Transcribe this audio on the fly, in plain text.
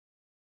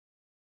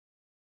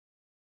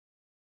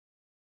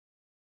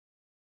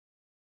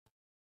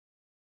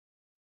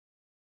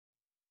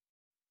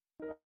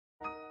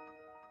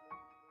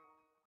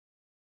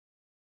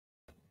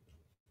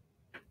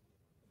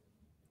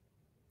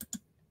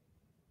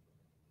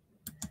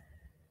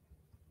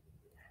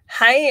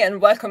Hi,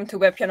 and welcome to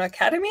Web Piano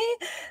Academy.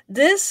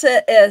 This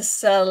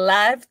is a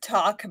live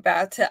talk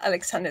about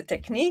Alexander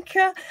technique.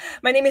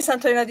 My name is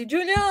Antonella Di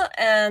Giulio,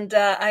 and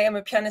I am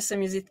a pianist and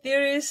music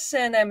theorist,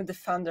 and I'm the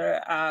founder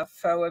of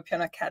Web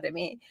Piano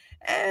Academy,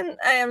 and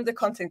I am the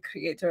content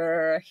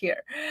creator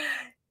here.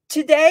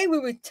 Today, we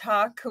will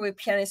talk with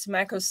pianist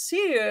Michael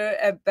Serio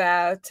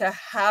about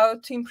how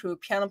to improve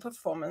piano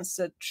performance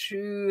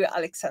through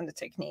Alexander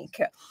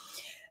technique.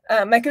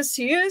 Michael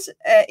Serio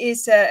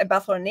is a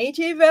Buffalo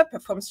native,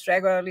 performs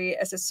regularly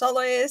as a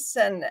soloist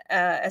and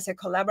as a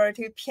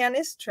collaborative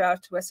pianist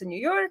throughout Western New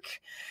York.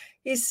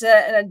 He's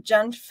an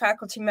adjunct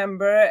faculty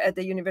member at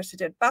the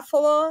University of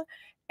Buffalo,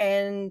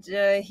 and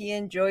he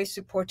enjoys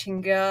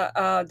supporting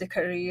the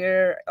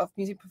career of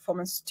music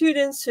performance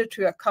students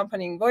through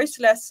accompanying voice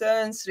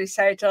lessons,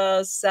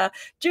 recitals,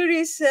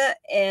 juries,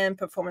 and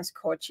performance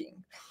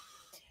coaching.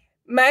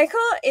 Michael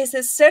is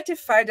a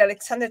certified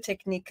Alexander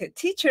technique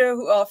teacher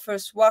who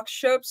offers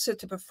workshops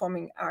to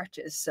performing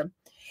artists.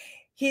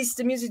 He's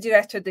the music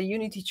director at the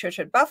Unity Church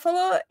at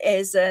Buffalo,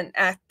 is an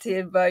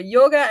active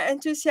yoga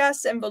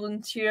enthusiast and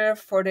volunteer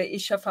for the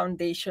Isha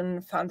Foundation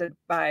founded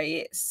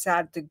by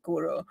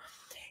Sadhguru.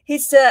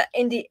 He's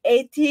in the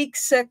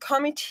ethics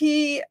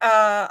committee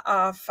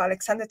of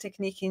Alexander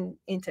Technique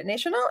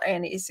International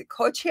and is a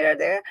co-chair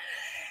there.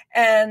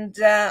 And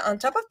on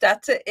top of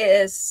that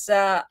is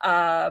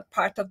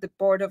part of the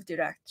board of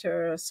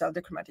directors of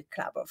the Chromatic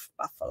Club of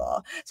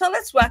Buffalo. So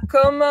let's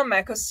welcome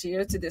Michael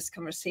Serio to this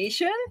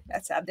conversation.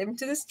 Let's add him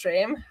to the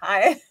stream.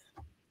 Hi.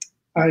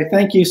 Hi,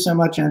 thank you so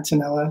much,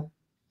 Antonella.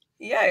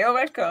 Yeah, you're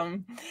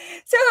welcome.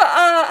 So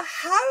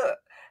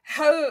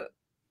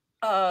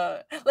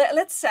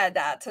let's say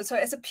that. So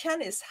as a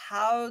pianist,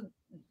 how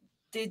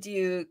did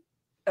you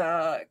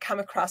come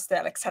across the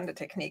Alexander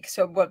technique?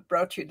 So what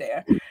brought you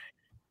there?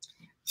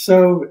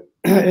 So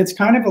it's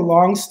kind of a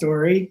long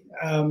story.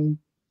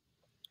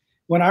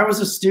 When I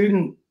was a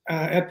student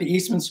at the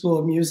Eastman School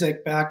of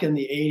Music back in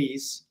the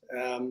 80s,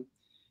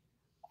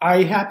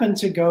 I happened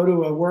to go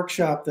to a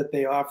workshop that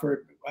they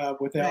offered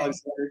with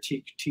Alexander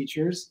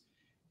teachers.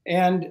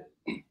 And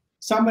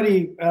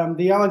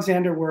the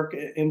Alexander work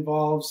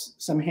involves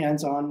some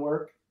hands-on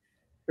work,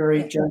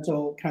 very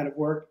gentle kind of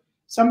work.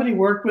 Somebody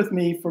worked with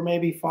me for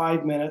maybe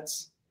 5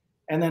 minutes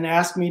and then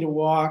asked me to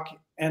walk.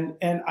 And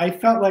I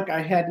felt like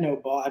I had no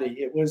body.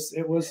 It was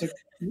a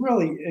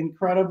really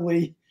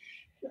incredibly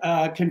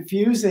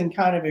confusing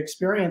kind of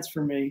experience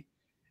for me.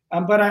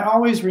 But I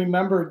always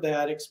remembered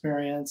that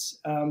experience.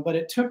 But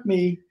it took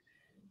me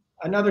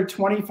another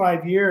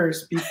 25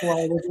 years before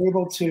I was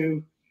able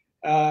to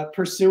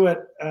pursue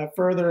it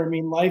further. I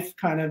mean, life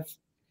kind of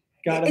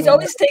got it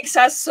always takes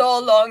us so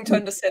long to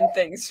understand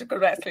things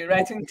correctly,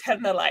 right? To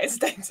internalize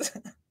things.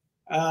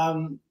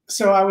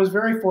 So I was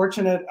very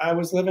fortunate. I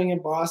was living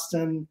in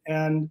Boston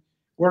and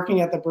working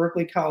at the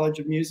Berklee College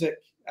of Music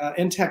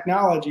in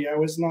technology. I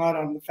was not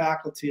on the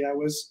faculty. I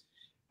was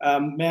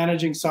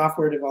managing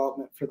software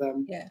development for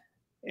them. Yeah.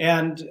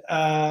 And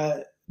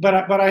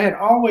but I had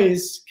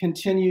always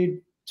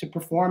continued to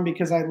perform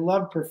because I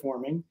loved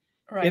performing.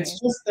 Right. It's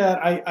just that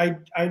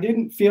I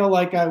didn't feel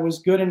like I was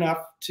good enough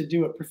to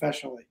do it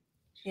professionally.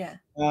 Yeah.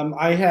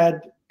 I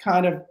had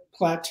kind of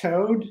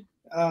plateaued.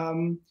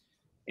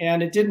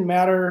 And it didn't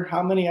matter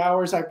how many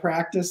hours I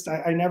practiced.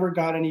 I never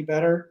got any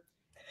better.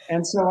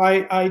 And so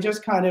I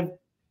just kind of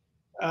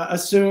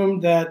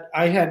assumed that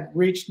I had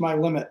reached my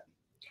limit.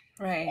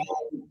 Right.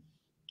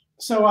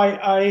 So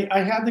I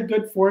had the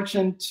good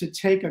fortune to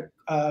take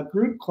a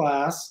group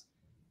class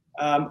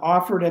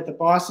offered at the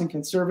Boston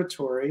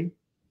Conservatory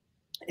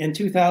in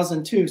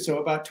 2002, so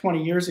about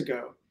 20 years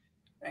ago.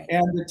 Right.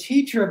 And the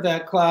teacher of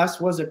that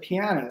class was a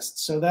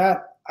pianist. So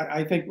that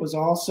I think was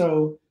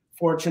also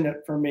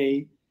fortunate for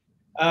me.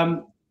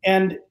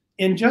 And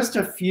in just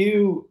a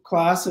few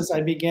classes, I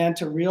began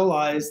to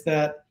realize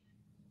that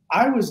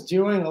I was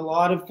doing a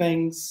lot of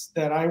things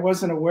that I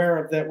wasn't aware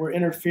of that were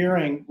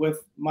interfering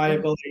with my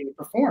ability to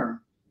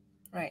perform.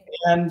 Right.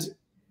 And,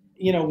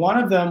 you know, one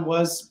of them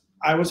was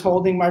I was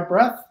holding my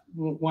breath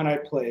when I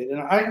played.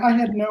 And I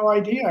had no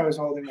idea I was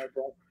holding my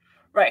breath.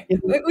 Right.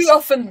 We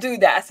often do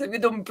that. We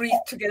don't breathe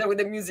together with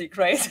the music,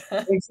 right?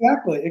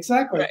 Exactly.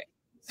 Right.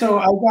 So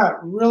I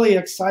got really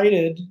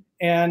excited.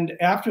 And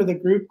after the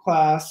group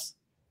class,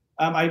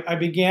 I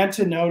began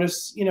to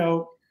notice, you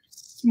know,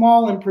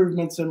 small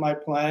improvements in my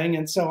playing.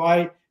 And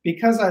so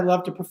because I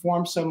love to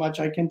perform so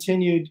much, I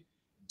continued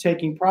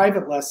taking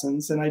private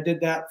lessons. And I did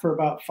that for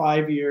about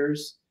 5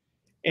 years.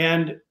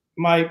 And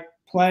my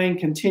playing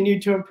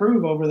continued to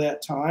improve over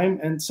that time.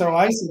 And so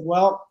I said,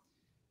 well,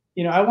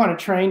 you know, I want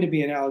to train to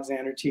be an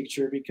Alexander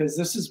teacher because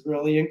this is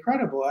really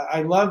incredible.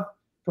 I love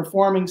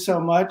performing so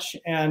much.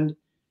 And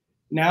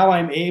now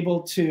I'm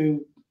able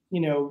to,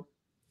 you know,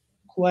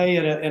 play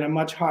at a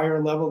much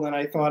higher level than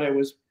I thought I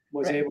was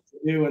able to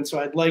do. And so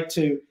I'd like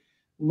to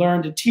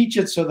learn to teach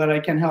it so that I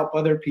can help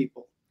other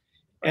people.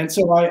 And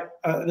so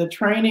the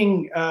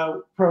training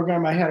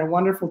program, I had a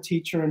wonderful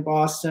teacher in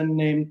Boston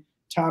named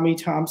Tommy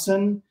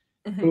Thompson,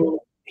 who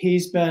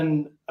he's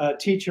been a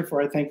teacher for,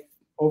 I think,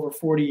 over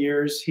 40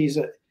 years. He's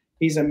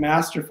He's a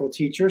masterful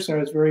teacher, so I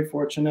was very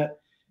fortunate.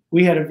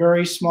 We had a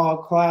very small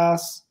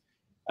class,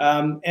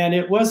 and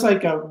it was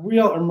like a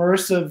real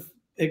immersive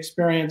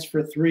experience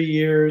for 3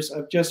 years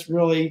of just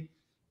really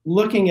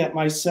looking at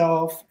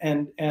myself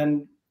and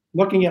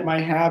looking at my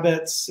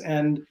habits.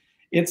 And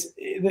it's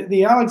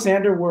the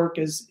Alexander work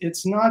is,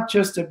 it's not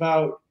just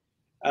about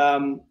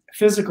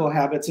physical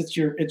habits, it's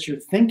your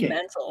thinking.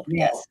 Mental,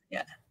 yes,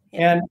 yeah.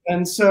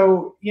 And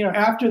so, you know,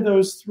 after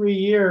those 3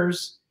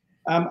 years,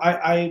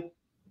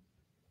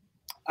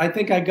 I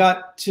think I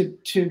got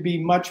to be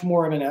much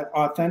more of an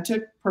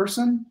authentic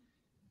person.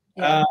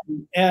 Yeah.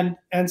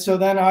 And so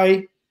then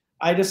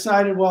I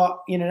decided,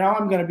 well, you know, now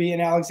I'm going to be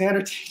an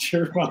Alexander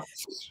teacher. Well,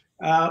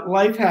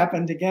 life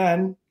happened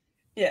again.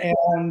 Yeah.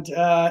 And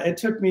it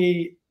took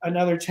me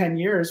another 10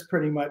 years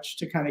pretty much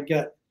to kind of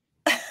get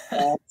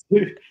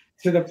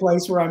to the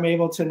place where I'm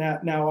able to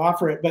now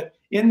offer it. But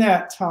in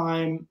that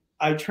time,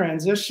 I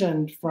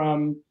transitioned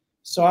from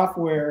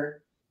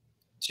software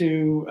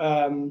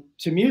to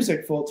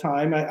music full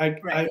time.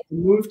 I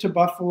moved to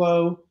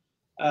Buffalo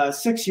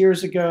 6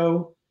 years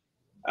ago.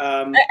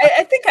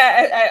 I think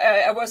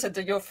I was at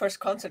your first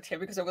concert here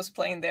because I was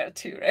playing there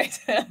too, right?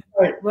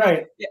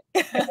 Right.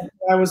 Yeah.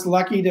 I was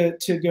lucky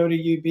to go to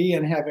UB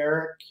and have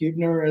Eric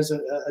Hubner as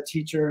a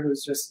teacher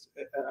who's just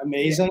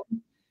amazing. Yeah.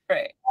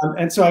 Right.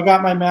 And so I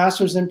got my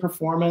master's in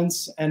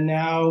performance, and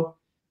now,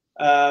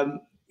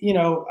 you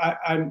know,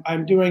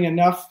 I'm doing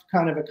enough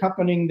kind of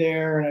accompanying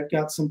there, and I've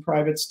got some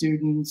private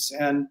students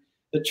and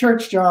the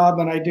church job,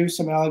 and I do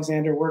some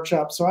Alexander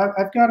workshops. So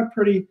I've got a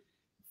pretty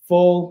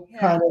full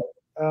kind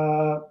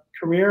of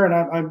career,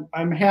 and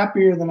I'm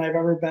happier than I've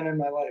ever been in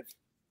my life.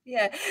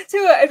 Yeah. So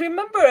I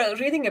remember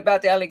reading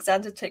about the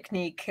Alexander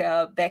technique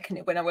back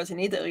when I was in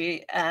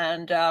Italy,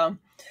 and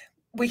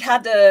we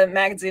had a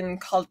magazine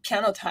called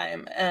Piano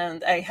Time,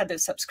 and I had a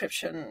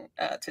subscription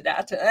to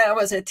that. I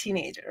was a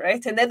teenager,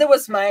 right? And then there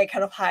was my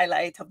kind of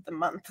highlight of the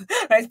month,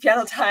 right?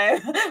 Piano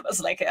Time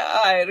was like,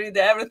 I read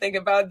everything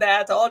about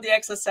that, all the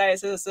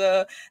exercises.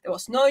 There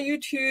was no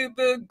YouTube,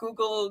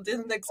 Google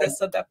didn't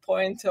exist at that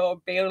point,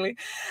 or barely.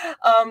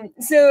 I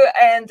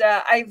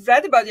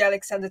read about the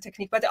Alexander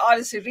technique, but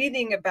obviously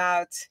reading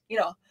about, you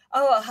know,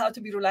 how to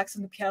be relaxed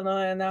on the piano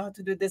and how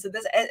to do this and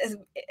this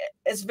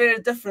is very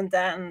different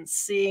than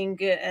seeing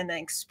and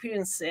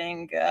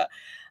experiencing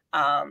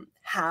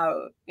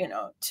how, you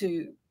know,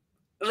 to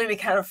really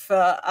kind of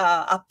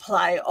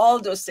apply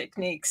all those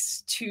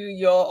techniques to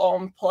your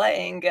own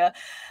playing.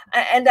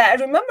 And I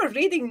remember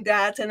reading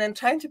that and then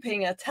trying to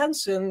paying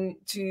attention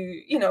to,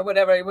 you know,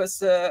 whatever it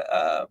was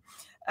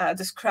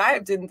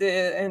described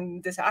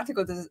in this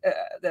article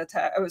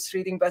that I was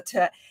reading, but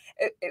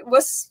it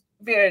was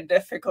very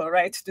difficult,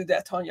 right, to do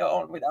that on your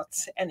own without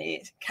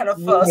any kind of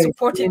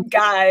supporting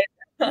guide.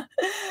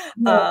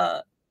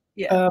 I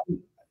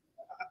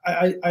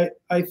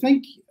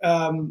think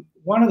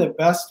one of the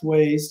best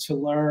ways to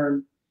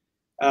learn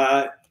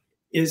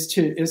is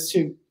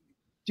to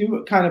do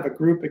a kind of a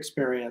group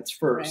experience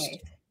first.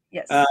 Right.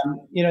 Yes.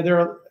 You know,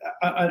 there are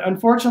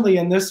unfortunately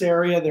in this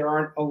area there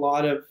aren't a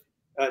lot of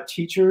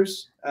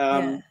teachers.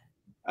 I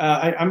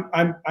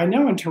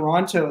know in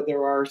Toronto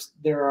there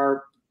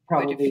are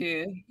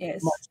probably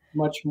yes,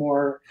 much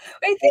more.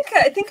 I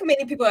think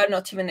many people are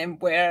not even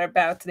aware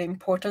about the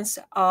importance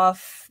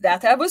of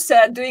that. I was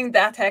doing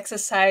that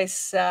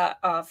exercise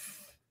of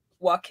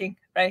walking,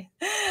 right?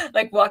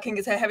 Like walking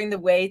is having the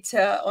weight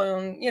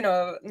on, you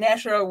know,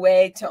 natural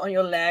weight on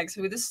your legs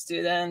with a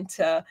student.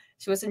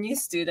 She was a new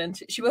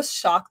student. She was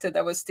shocked that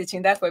I was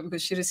teaching that way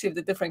because she received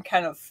a different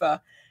kind of,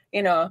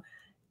 you know,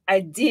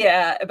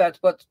 idea about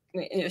what,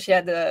 you know, she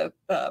had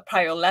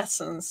prior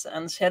lessons,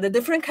 and she had a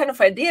different kind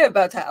of idea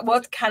about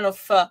what kind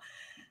of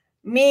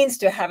means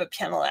to have a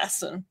piano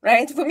lesson,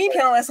 right? For me,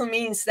 piano lesson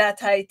means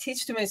that I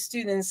teach to my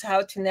students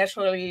how to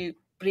naturally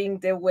bring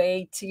their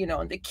weight, you know,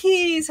 on the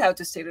keys, how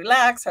to stay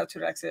relaxed, how to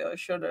relax their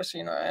shoulders,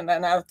 you know, and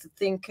then how to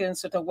think in a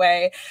certain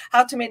way,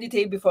 how to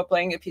meditate before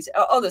playing a piece,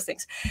 all those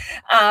things.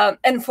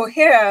 And for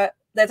her,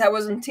 that I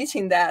wasn't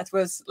teaching that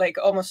was like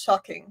almost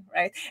shocking,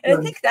 right? And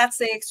I think that's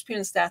the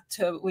experience that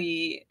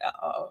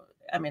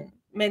I mean,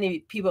 many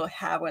people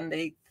have when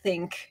they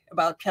think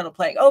about piano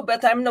playing. Oh,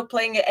 but I'm not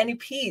playing any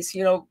piece,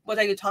 you know, what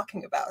are you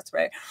talking about,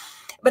 right?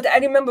 But I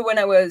remember when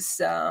I was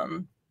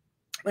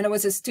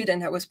a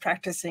student, I was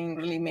practicing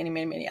really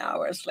many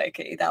hours, like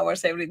 8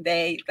 hours every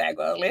day,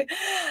 regularly.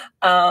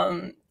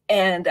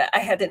 And I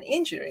had an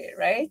injury,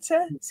 right?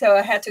 So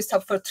I had to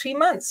stop for 3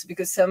 months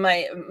because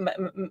my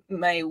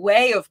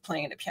way of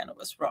playing the piano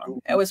was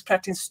wrong. I was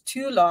practicing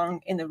too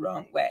long in the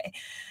wrong way.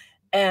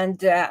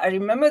 And I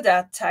remember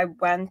that I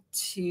went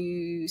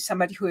to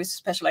somebody who is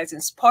specialized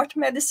in sport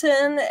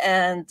medicine,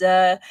 and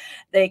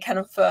they kind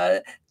of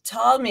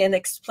told me and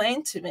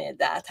explained to me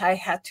that I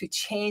had to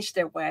change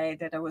the way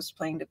that I was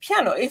playing the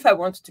piano if I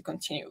wanted to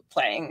continue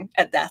playing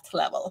at that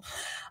level.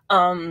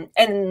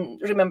 And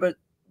remember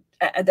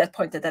at that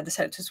point that I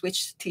decided to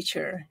switch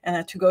teacher and I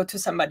had to go to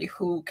somebody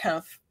who kind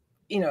of,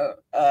 you know,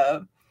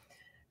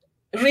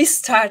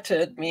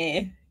 restarted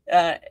me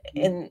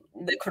in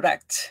the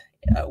correct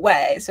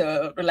way.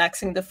 So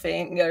relaxing the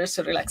fingers,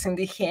 so relaxing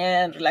the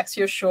hand, relax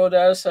your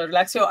shoulders, so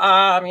relax your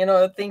arm,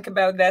 think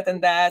about that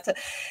and that.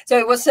 So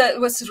it was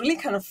really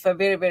kind of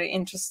very, very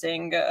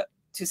interesting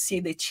to see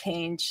the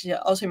change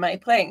also in my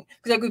playing,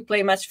 because I could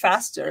play much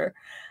faster,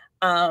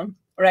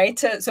 right?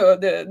 So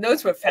the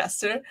notes were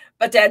faster,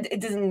 but that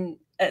it didn't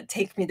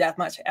take me that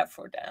much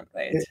effort then,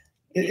 right?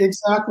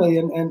 Exactly,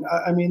 and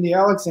I mean the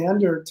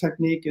Alexander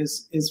technique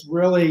is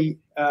really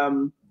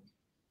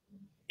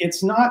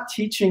it's not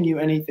teaching you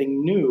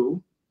anything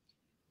new.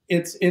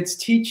 It's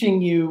teaching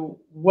you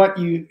what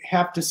you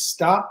have to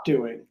stop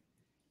doing.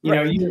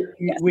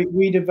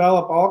 We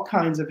develop all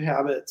kinds of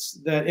habits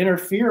that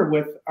interfere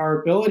with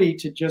our ability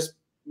to just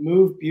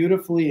move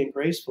beautifully and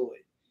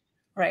gracefully.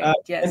 Right.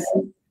 Yes.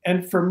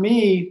 And for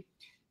me,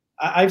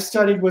 I've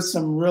studied with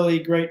some really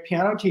great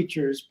piano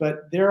teachers,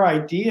 but their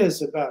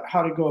ideas about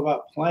how to go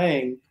about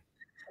playing,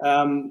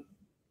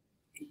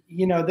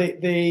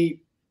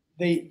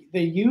 they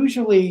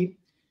usually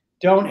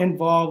don't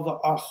involve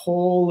a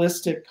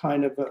holistic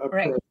kind of approach.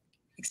 Right.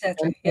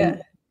 Exactly.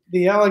 And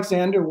the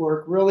Alexander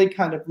work really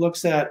kind of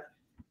looks at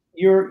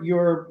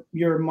your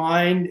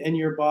mind and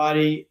your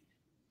body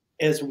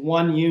as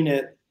one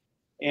unit,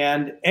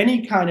 and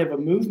any kind of a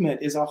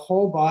movement is a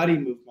whole body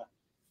movement.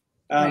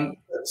 Right.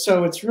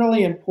 So it's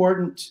really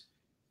important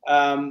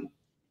when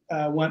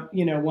I'm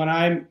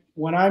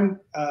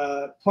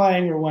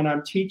playing or when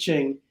I'm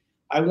teaching,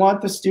 I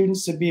want the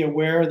students to be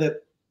aware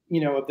that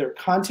of their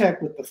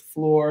contact with the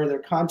floor, their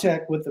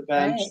contact with the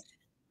bench, right.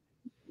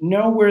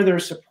 Know where their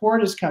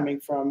support is coming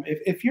from.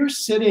 If you're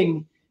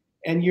sitting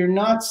and you're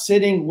not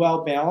sitting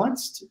well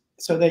balanced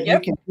so that you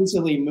can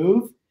easily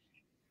move,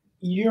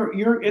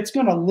 it's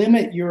going to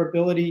limit your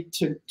ability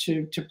to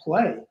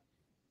play.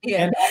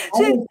 Yeah.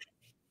 So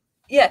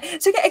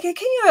can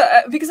you,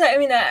 because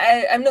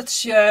I'm not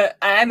sure,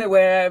 I'm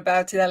aware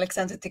about the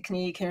Alexander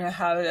technique,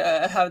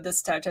 how this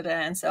started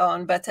and so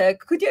on, but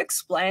could you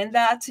explain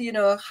that,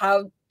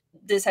 how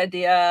this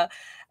idea,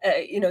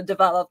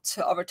 developed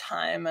over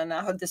time and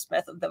how this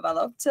method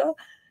developed?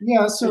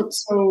 Yeah,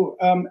 so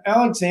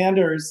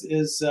Alexander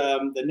is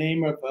the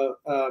name of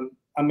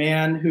a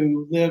man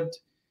who lived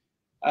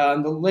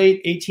in the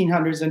late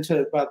 1800s into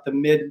about the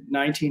mid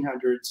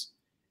 1900s,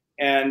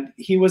 and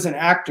he was an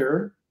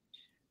actor.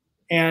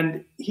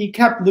 And he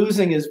kept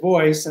losing his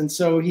voice, and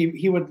so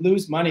he would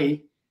lose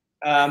money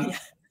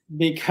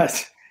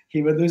because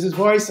he would lose his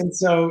voice. And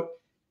so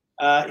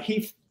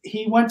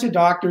he went to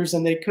doctors,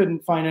 and they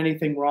couldn't find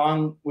anything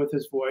wrong with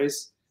his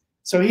voice.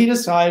 So he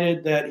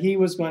decided that he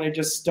was going to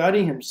just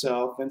study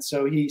himself. And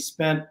so he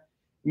spent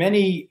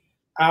many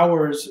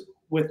hours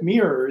with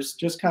mirrors,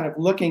 just kind of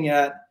looking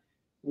at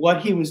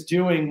what he was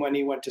doing when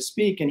he went to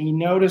speak. And he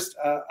noticed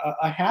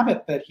a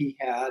habit that he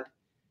had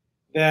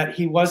that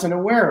he wasn't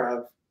aware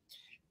of.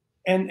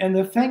 And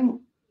the thing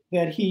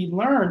that he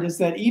learned is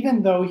that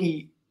even though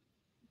he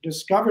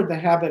discovered the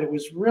habit, it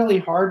was really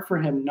hard for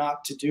him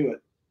not to do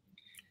it.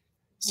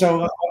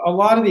 So a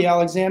lot of the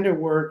Alexander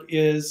work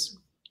is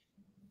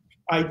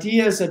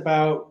ideas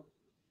about,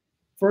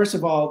 first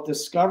of all,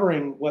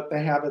 discovering what the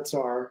habits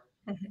are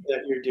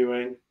that you're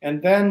doing,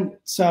 and then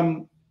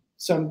some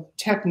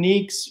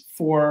techniques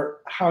for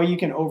how you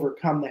can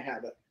overcome the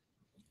habit.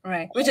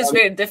 Right, which is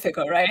very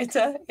difficult, right?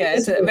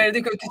 It's very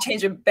difficult to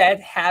change a bad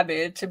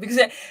habit, because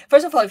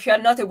first of all, if you are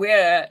not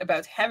aware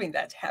about having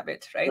that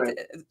habit, right,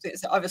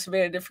 it's obviously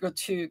very difficult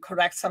to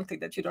correct something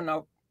that you don't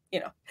know,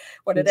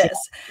 what it is.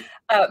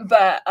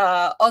 But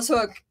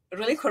also,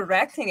 really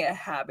correcting a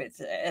habit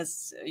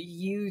is a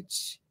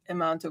huge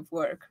amount of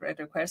work, right?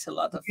 It requires a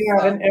lot of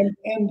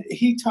and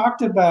he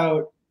talked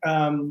about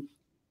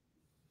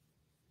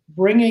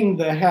bringing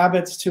the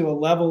habits to a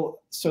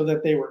level so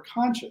that they were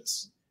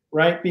conscious.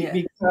 Right,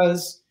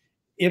 because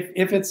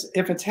if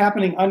it's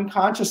happening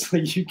unconsciously,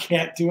 you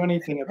can't do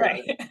anything about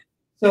it.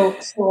 So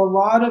a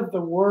lot of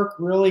the work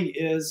really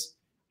is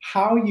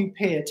how you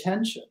pay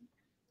attention.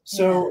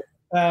 So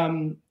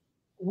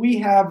we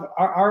have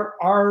our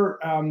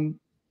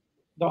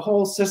the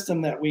whole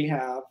system that we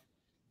have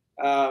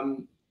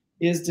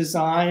is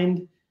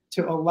designed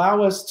to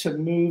allow us to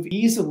move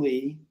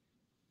easily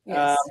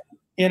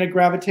in a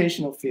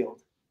gravitational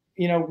field.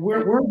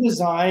 We're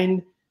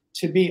designed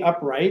to be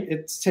upright.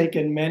 It's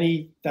taken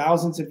many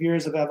thousands of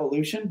years of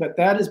evolution, but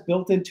that is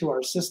built into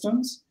our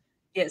systems.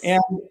 And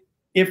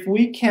if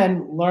we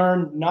can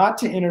learn not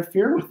to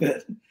interfere with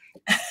it,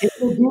 it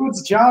will do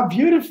its job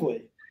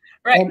beautifully.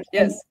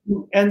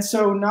 And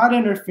so not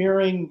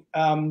interfering,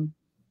 some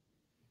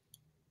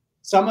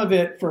of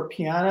it for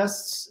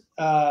pianists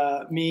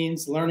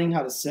means learning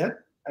how to sit.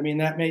 I mean,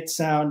 that may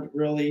sound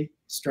really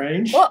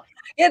strange. Well,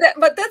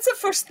 but that's the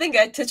first thing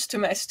I teach to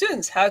my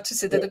students, how to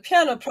sit at the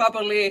piano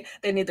properly.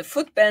 They need a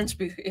foot bench,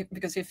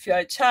 because if you're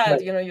a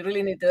child, you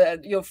really need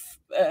your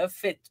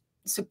feet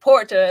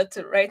support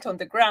right on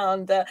the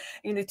ground.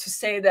 You need to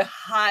say the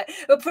high.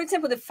 But for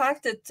example, the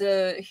fact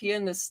that here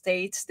in the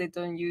States they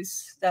don't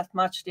use that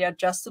much the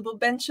adjustable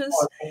benches,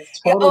 it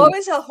Totally.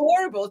 always are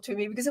horrible to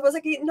me, because it was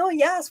like, no,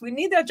 yes, we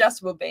need the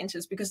adjustable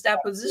benches, because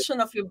that position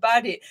of your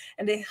body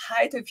and the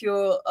height of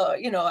your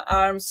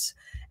arms,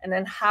 and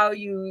then how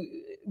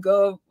you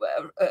go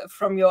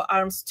from your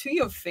arms to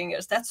your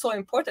fingers, that's so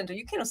important.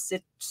 You cannot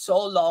sit so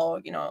low,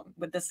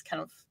 with this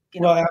kind of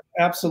well,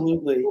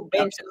 absolutely.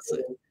 benches.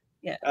 Absolutely.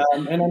 Yeah.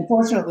 And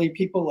unfortunately,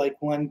 people like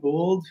Glenn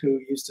Gould, who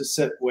used to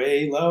sit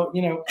way low,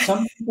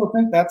 some people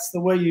think that's the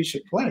way you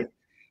should play.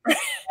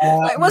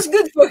 It was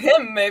good for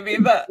him, maybe,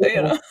 but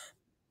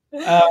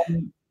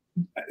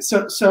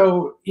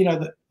So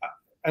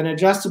an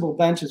adjustable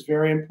bench is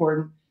very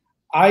important.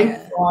 I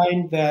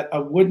find that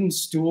a wooden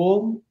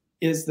stool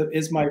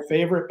is my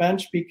favorite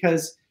bench,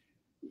 because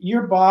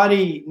your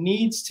body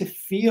needs to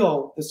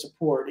feel the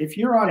support. If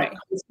you're on a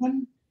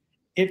cushion,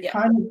 it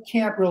kind of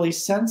can't really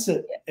sense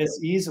it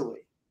as easily.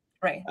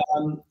 Right.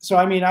 So,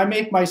 I mean, I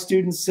make my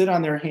students sit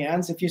on their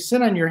hands. If you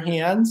sit on your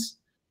hands,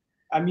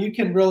 you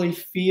can really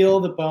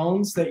feel the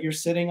bones that you're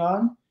sitting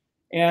on.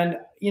 And,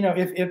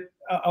 if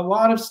a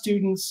lot of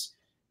students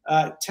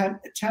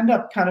tend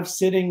up kind of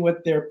sitting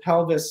with their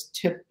pelvis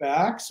tipped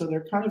back, so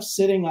they're kind of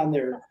sitting on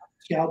their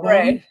tailbone.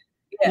 Right.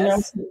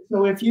 Yes.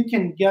 So if you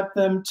can get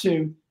them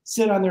to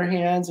sit on their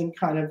hands and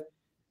kind of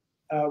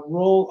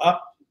roll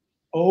up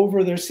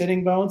over their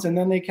sitting bones, and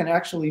then they can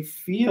actually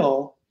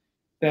feel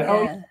that,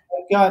 oh,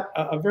 I've got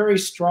a very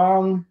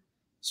strong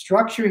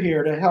structure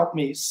here to help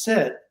me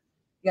sit.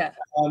 Yeah.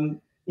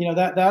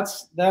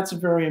 That's a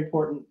very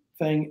important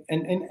thing.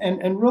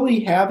 And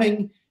really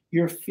having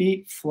your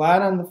feet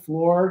flat on the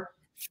floor,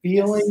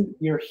 feeling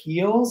your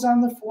heels on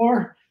the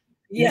floor.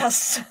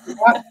 Yes.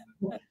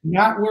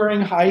 Not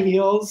wearing high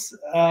heels,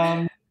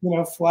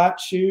 flat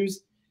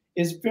shoes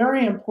is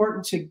very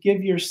important to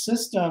give your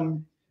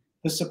system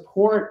the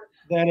support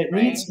that it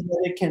needs so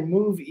that it can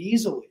move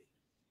easily.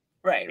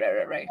 Right.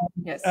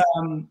 Yes.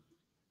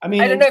 I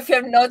mean, I don't know if you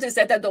have noticed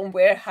that I don't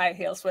wear high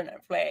heels when I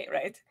play,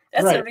 right?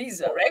 That's the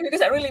reason, right?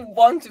 Because I really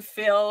want to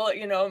feel,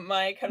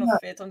 my kind of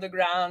feet on the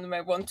ground.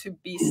 I want to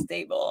be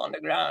stable on the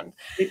ground.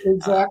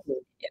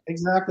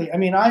 Exactly. I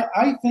mean,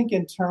 I think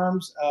in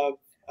terms of,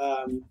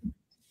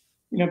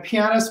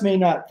 pianists may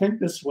not think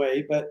this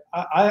way, but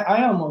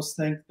I almost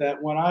think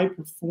that when I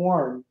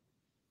perform,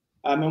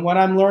 and when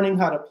I'm learning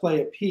how to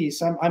play a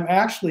piece, I'm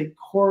actually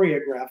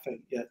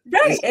choreographing it.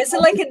 Right. It's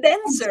like a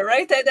dancer,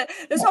 right?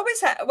 There's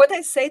always what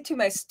I say to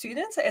my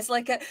students. It's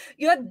like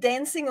you're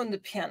dancing on the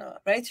piano,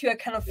 right? You are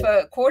kind of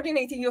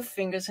coordinating your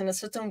fingers in a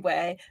certain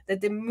way that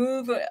they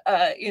move,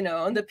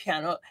 on the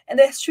piano, and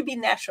that should be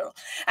natural.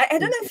 I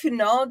don't know if you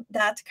know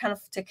that kind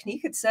of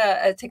technique. It's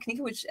a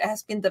technique which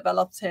has been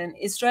developed in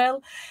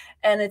Israel,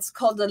 and it's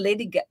called the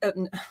Lady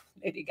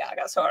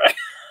Gaga, sorry.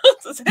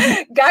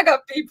 Gaga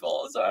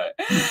people, sorry.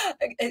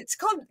 It's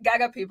called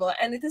Gaga people,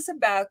 and it is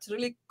about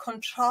really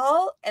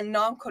control and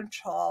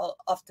non-control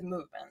of the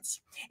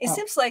movements. It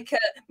seems like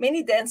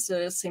many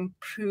dancers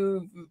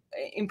improve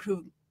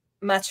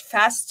much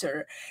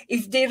faster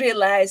if they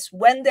realize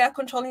when they are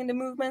controlling the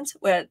movements,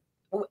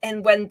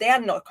 and when they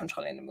are not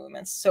controlling the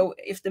movements. So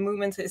if the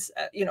movement is,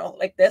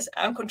 like this,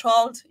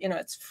 uncontrolled,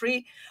 it's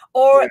free,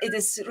 or it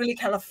is really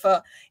kind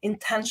of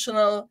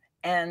intentional.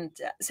 And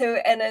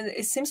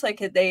it seems like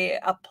they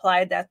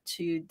apply that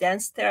to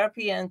dance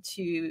therapy and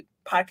to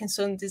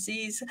Parkinson's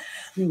disease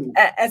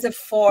as a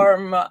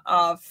form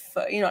of,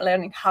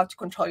 learning how to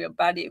control your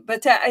body.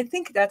 But I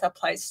think that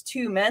applies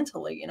too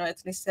mentally,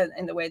 at least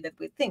in the way that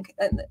we think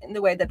and in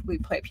the way that we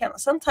play piano.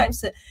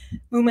 Sometimes the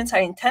movements are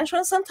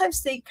intentional.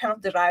 Sometimes they kind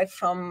of derive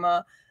from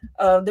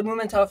the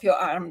movement of your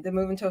arm, the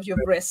movement of your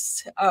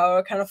wrist,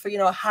 or kind of,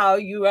 how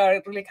you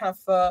are really kind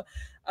of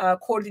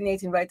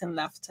coordinating right and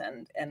left,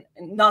 and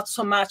not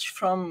so much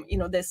from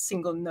the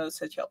single notes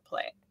that you're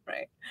playing,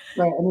 right?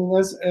 Right. I mean,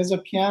 as a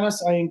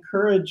pianist, I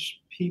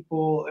encourage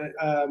people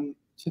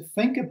to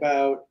think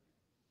about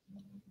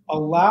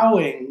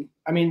allowing.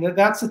 I mean,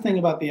 that's the thing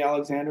about the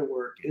Alexander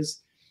work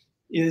is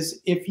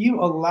if you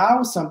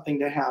allow something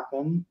to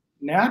happen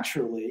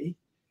naturally,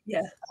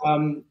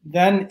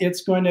 then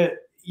it's going to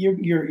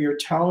your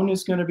tone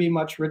is going to be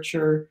much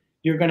richer.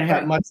 You're going to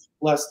have much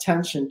less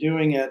tension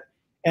doing it.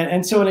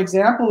 And so an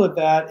example of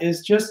that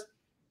is just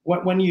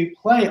when you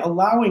play,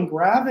 allowing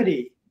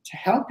gravity to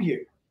help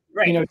you.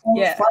 Right. Don't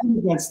fight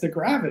against the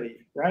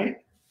gravity, right?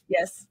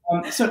 Yes.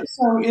 So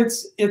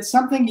it's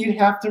something you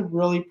have to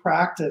really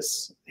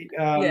practice.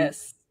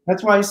 Yes.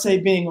 That's why I say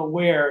being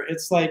aware.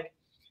 It's like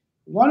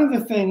one of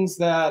the things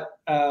that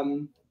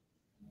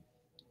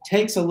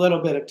takes a little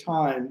bit of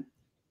time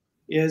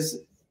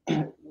is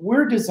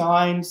we're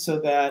designed so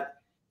that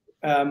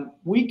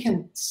we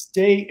can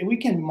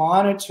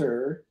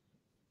monitor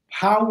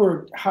how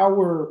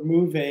we're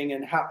moving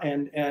and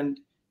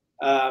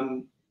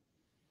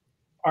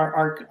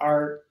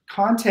our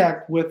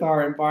contact with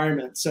our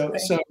environment. So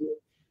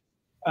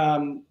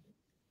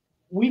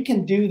we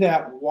can do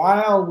that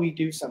while we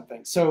do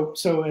something. So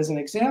as an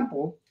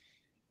example,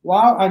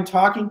 while I'm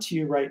talking to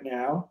you right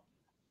now,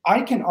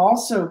 I can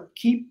also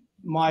keep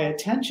my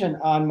attention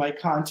on my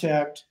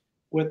contact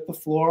with the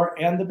floor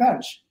and the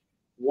bench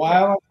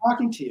while I'm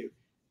talking to you.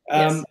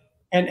 Yes.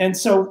 And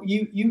so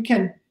you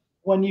can,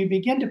 when you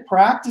begin to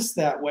practice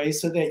that way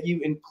so that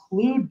you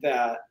include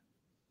that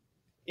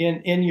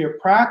in your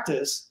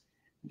practice,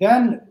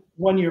 then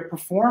when you're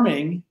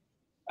performing,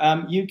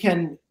 you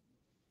can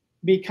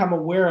become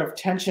aware of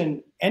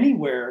tension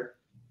anywhere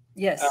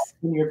Yes.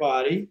 in your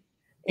body.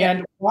 Yeah.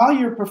 And while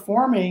you're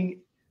performing,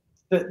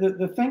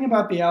 the thing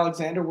about the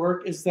Alexander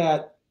work is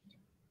that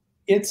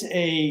it's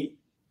a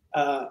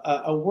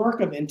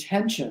work of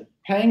intention,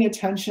 paying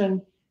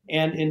attention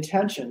and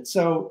intention.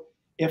 So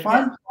if Yeah.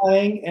 I'm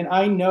playing and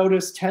I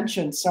notice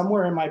tension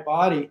somewhere in my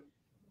body,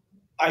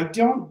 I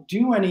don't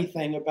do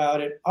anything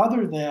about it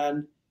other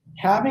than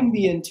having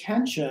the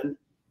intention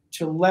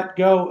to let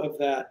go of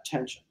that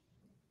tension.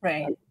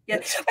 Right.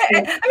 Yeah. So,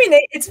 I mean,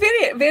 it's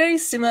very, very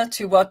similar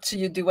to what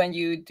you do when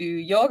you do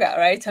yoga,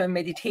 right? Or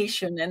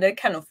meditation and that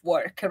kind of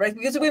work, right?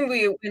 Because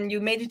when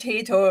you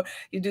meditate or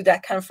you do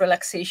that kind of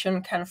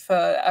relaxation kind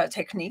of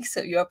techniques,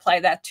 so you apply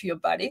that to your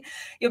body,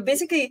 you're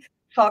basically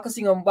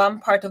focusing on one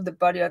part of the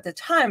body at a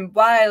time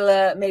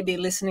while maybe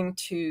listening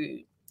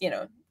to,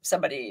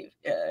 somebody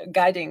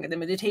guiding the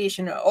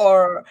meditation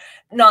or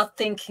not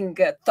thinking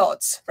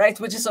thoughts, right?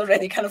 Which is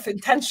already kind of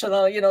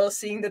intentional,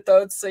 seeing the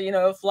thoughts,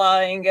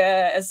 flying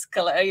as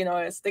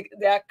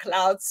there are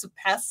clouds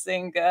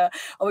passing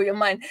over your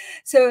mind.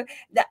 So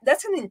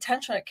that's an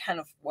intentional kind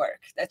of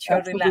work that you're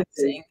absolutely.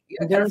 relaxing.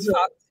 You're And kind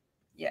of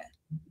yeah.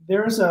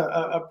 there's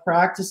a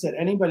practice that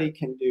anybody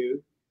can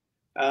do.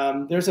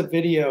 There's a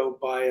video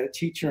by a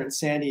teacher in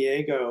San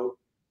Diego,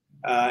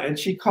 and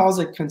she calls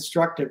it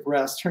constructive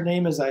rest. Her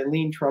name is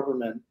Eileen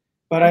Truberman,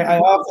 but I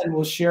often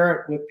will share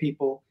it with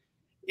people.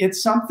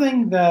 It's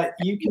something that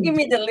you can give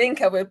me the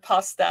link. I will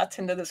post that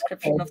in the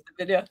description of the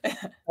video.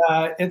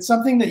 It's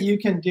something that you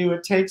can do.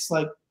 It takes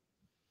like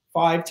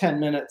 5-10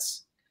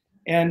 minutes,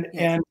 and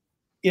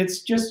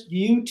it's just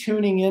you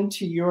tuning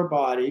into your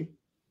body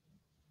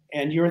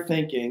and your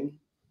thinking,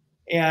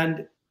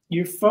 and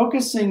you're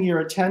focusing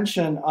your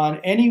attention on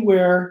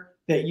anywhere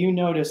that you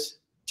notice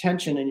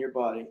tension in your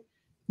body.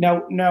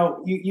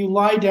 Now you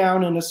lie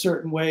down in a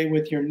certain way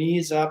with your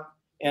knees up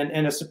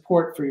and a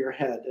support for your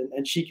head,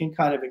 and she can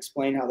kind of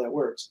explain how that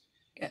works.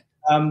 Yeah.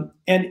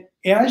 And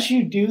as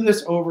you do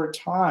this over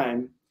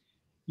time,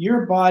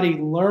 your body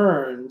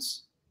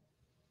learns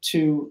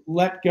to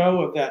let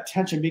go of that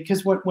tension,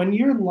 because when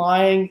you're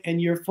lying and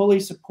you're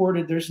fully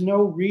supported, there's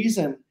no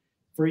reason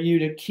for you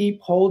to keep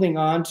holding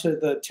on to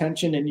the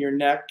tension in your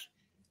neck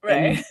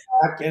and your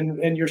back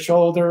and your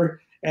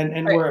shoulder and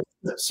right. where.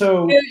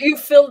 So you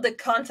feel the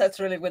contact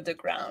really with the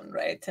ground,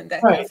 right? And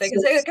that kind of thing.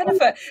 It's kind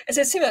of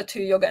it's similar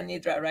to yoga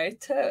nidra,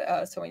 right?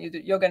 So when you do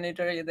yoga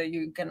nidra, that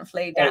you kind of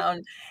lay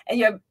down and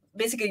you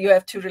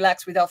have to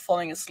relax without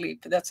falling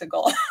asleep. That's a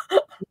goal.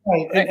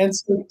 Right. And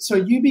so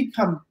you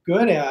become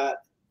good at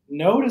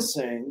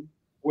noticing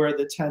where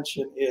the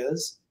tension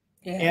is,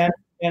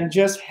 and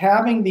just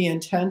having the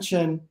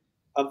intention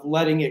of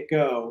letting it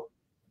go.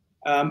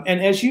 And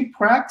as you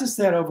practice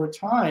that over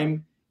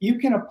time, you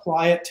can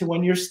apply it to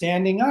when you're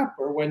standing up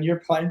or when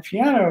you're playing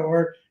piano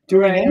or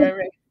doing anything.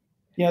 Right.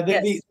 Yeah,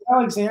 the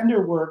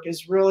Alexander work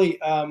is really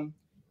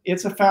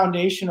it's a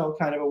foundational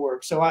kind of a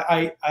work. So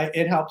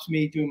it helps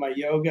me do my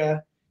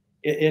yoga.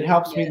 It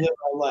helps me live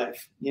my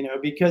life,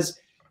 because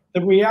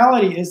the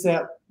reality is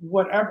that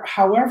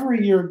however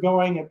you're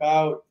going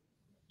about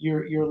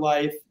your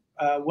life,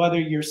 whether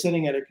you're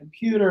sitting at a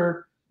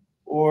computer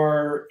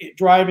or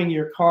driving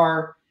your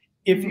car,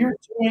 if you're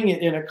doing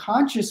it in a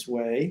conscious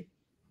way,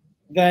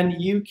 then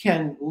you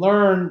can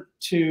learn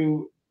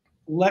to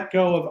let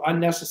go of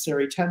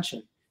unnecessary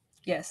tension.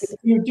 Yes.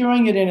 If you're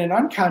doing it in an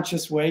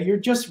unconscious way, you're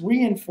just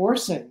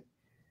reinforcing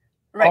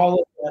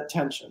all of that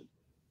tension.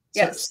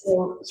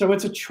 So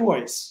it's a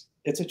choice.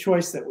 It's a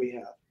choice that we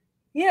have.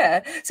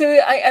 Yeah. So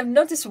I've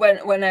noticed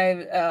when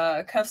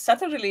I kind of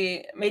started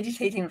really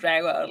meditating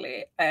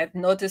regularly, I've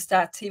noticed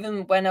that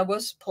even when I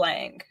was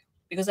playing,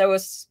 because I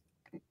was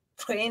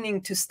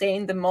training to stay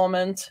in the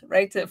moment,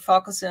 right? To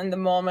focus in the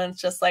moment,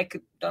 just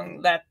like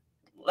don't let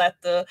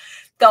the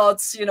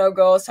thoughts,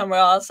 go somewhere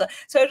else.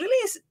 So I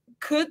really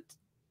could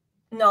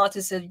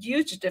notice a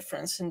huge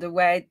difference in the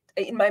way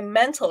in my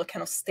mental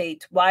kind of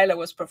state while I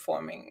was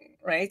performing,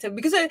 right?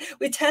 Because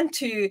we tend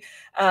to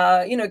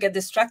get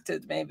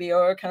distracted maybe,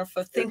 or kind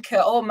of think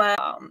oh my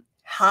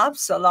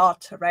helps a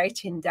lot,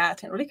 right, in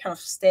that, and really kind of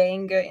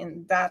staying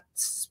in that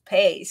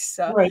space,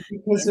 right?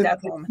 Because in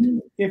that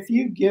moment. If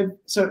you give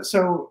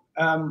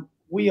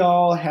we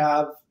all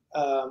have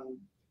I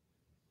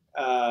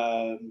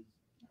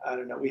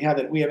don't know, we have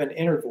an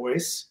inner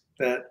voice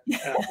that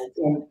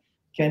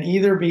can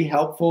either be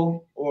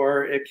helpful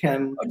or it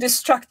can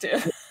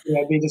destructive.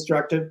 Be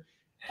destructive.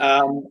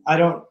 I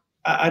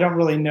don't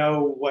really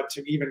know what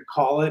to even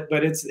call it,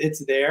 but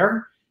it's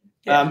there.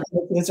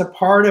 It's a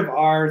part of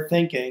our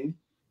thinking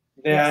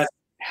that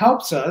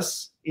helps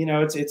us.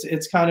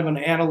 It's kind of an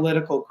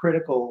analytical,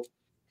 critical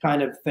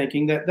kind of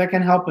thinking that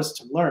can help us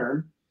to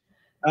learn.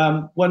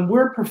 When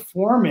we're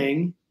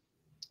performing,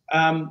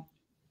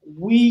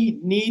 we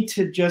need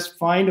to just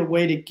find a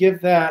way to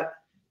give that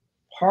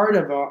part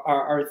of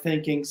our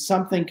thinking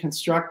something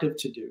constructive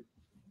to do.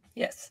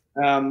 Yes.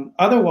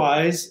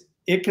 Otherwise,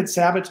 it could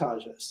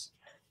sabotage us.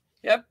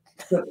 Yep.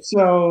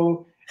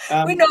 So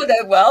we know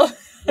that well.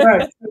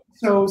 Right.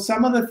 So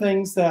some of the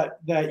things that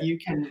you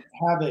can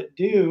have it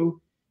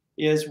do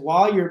is,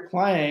 while you're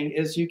playing,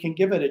 is you can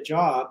give it a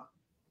job.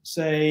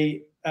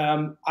 Say,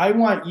 I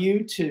want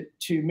you to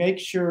make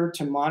sure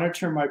to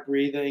monitor my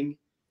breathing.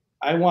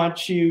 I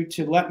want you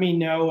to let me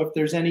know if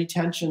there's any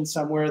tension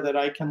somewhere that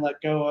I can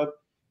let go of.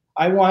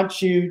 I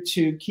want you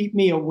to keep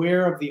me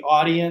aware of the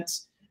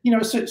audience. You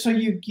know, so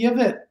you give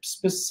it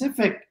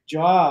specific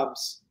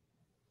jobs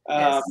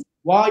Yes.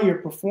 while you're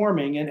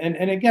performing.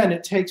 And again,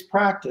 it takes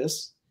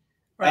practice.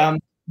 Right.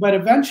 But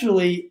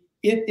eventually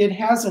it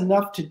has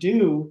enough to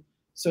do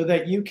so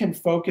that you can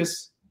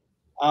focus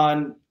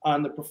on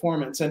the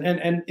performance.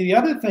 And the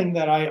other thing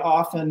that I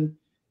often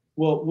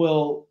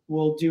will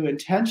do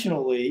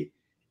intentionally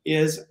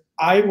is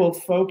I will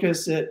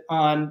focus it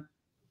on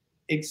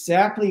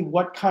exactly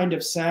what kind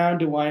of sound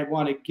do I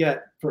want to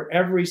get for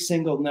every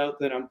single note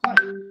that I'm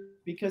playing.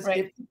 Because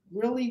right. if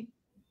you're really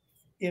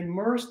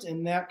immersed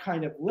in that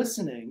kind of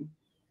listening,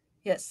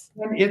 yes,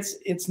 then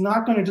it's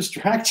not going to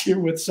distract you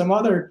with some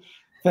other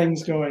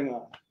things going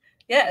on.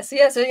 Yes,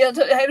 yes.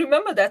 I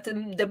remember that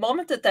in the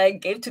moment that I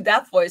gave to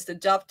that voice the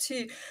job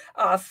too,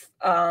 of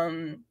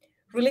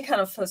really kind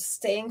of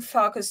staying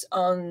focused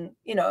on,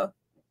 you know,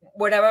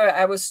 whatever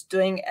I was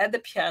doing at the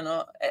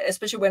piano,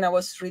 especially when I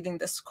was reading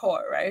the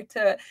score, right?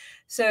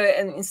 So,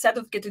 and instead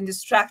of getting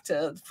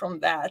distracted from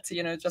that,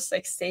 you know, just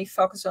like stay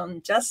focused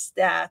on just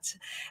that.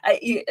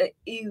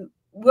 It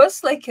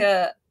was like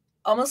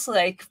almost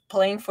like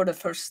playing for the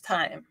first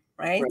time,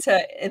 right?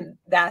 In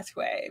that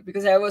way,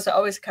 because I was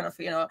always kind of,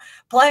 you know,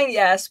 playing,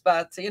 yes,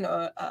 but, you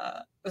know,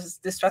 was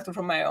distracted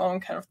from my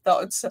own kind of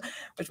thoughts,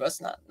 which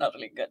was not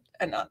really good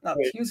and not Right.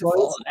 useful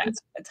Well,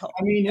 at all.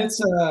 I mean,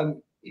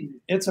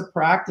 it's a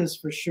practice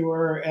for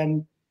sure.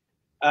 And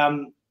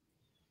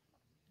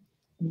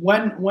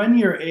when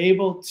you're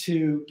able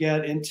to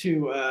get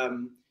into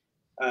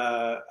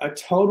a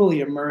totally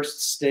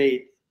immersed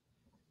state,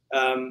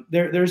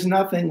 there's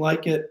nothing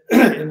like it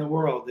in the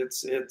world.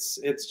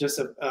 It's just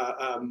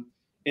an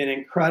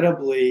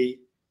incredibly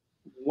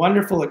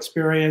wonderful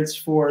experience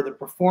for the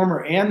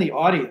performer and the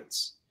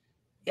audience.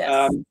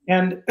 Yes.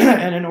 And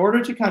in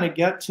order to kind of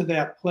get to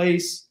that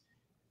place,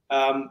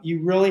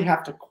 you really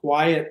have to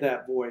quiet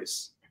that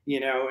voice,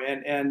 you know,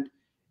 and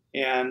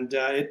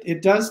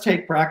it does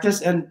take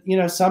practice. And, you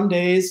know, some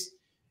days,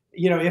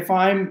 you know, if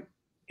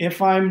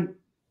I'm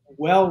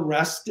well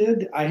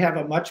rested, I have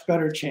a much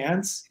better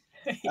chance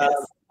yes.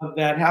 of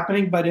that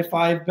happening. But if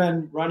I've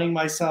been running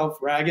myself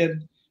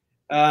ragged,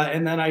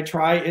 and then I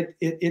try,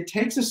 it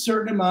takes a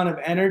certain amount of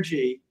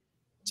energy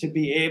to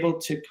be able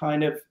to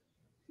kind of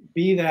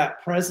be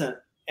that present.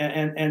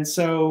 And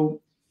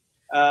so,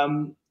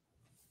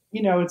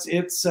 you know,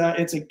 it's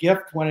a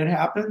gift when it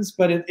happens,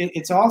 but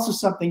it's also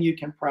something you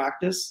can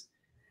practice,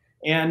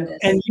 and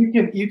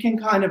you can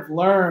kind of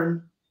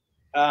learn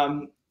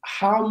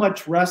how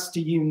much rest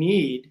do you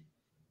need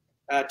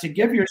to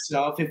give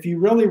yourself. If you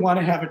really want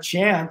to have a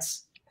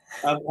chance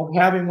of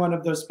having one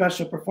of those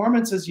special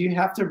performances, you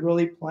have to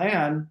really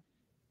plan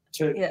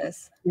to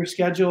your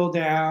schedule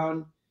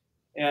down,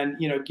 and,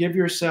 you know, give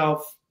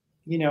yourself,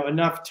 you know,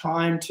 enough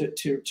time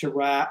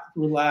to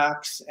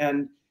relax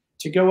and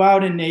to go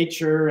out in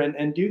nature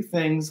and do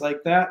things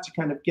like that to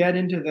kind of get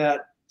into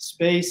that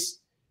space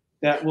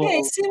that will. Yeah,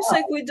 it seems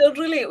like we don't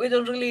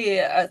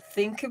really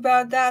think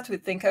about that. We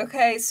think,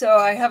 okay, so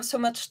I have so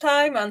much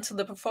time until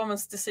the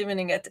performance this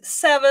evening at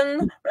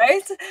 7,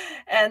 right?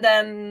 And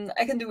then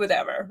I can do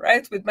whatever,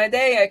 right? With my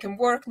day, I can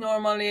work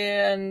normally,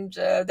 and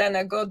then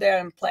I go there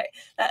and play.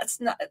 That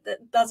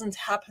doesn't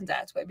happen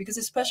that way, because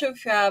especially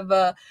if you have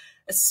a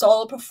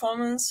solo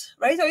performance,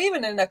 right, or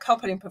even an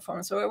accompanying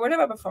performance, or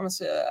whatever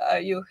performance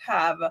you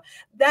have,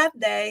 that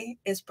day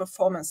is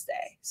performance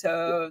day.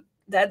 So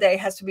that day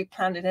has to be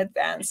planned in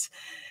advance.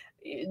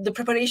 The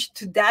preparation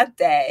to that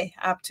day,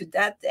 up to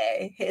that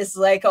day, is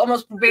like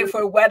almost preparing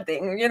for a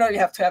wedding. You know, you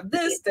have to have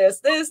this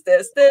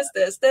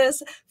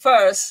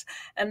first,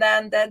 and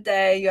then that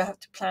day you have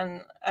to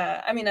plan.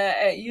 I mean,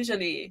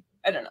 usually,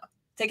 I don't know,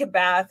 take a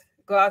bath,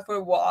 go out for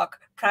a walk,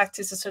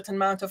 practice a certain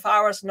amount of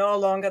hours, no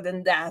longer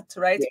than that,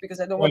 right? Because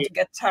I don't want to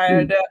get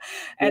tired,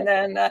 and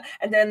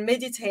then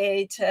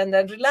meditate, and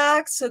then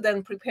relax, so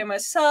then prepare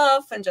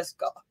myself and just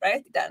go,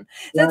 right? Then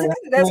that's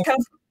kind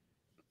of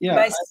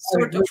my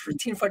sort of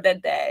routine for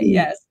that day.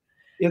 Yes,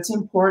 it's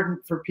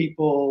important for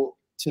people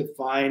to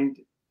find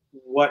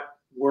what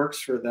works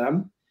for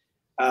them.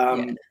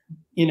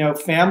 You know,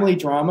 family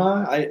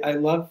drama. I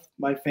love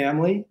my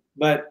family,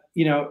 but,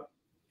 you know,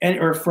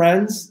 or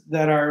friends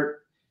that are.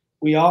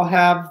 We all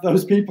have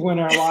those people in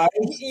our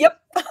lives.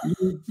 Yep.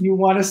 You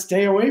want to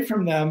stay away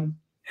from them.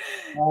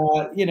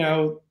 You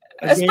know,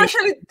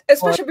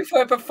 especially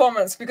before a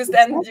performance, because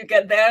then you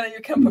get there and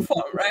you can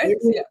perform, right?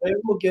 They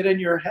will get in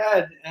your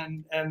head,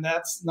 and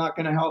that's not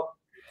going to help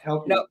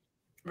you. No.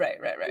 Right.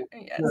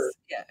 Yes. Sure.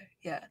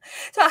 Yeah.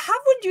 So how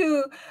would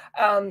you,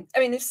 I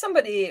mean, if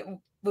somebody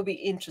would be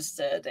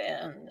interested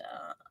in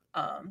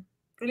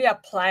really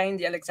applying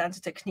the Alexander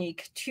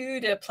technique to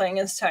their playing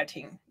and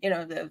starting, you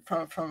know, they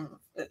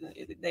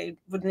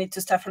would need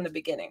to start from the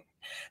beginning.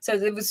 So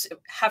they would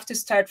have to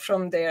start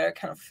from their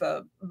kind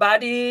of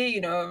body,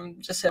 you know,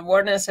 just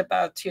awareness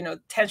about, you know,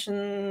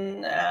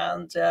 tension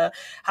and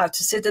how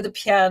to sit at the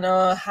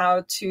piano,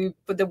 how to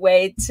put the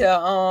weight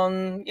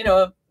on, you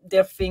know,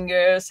 their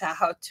fingers,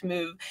 how to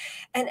move,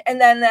 and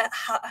then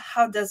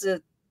how does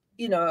it,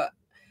 you know,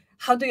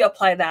 how do you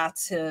apply that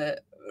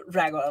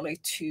regularly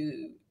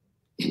to?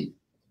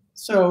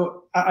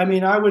 So, I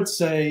mean, I would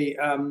say,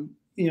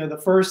 you know, the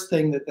first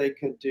thing that they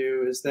could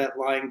do is that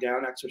lying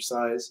down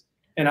exercise,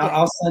 and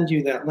I'll send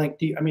you that link.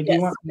 Do you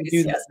want me to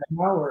do that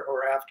now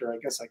or after? I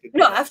guess I could.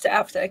 No, after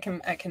I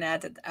can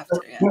add it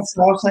after.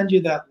 So I'll send you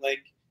that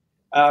link.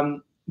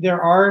 There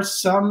are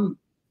some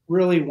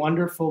really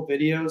wonderful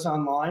videos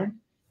online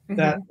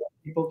that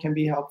people can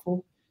be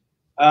helpful.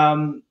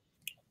 Finding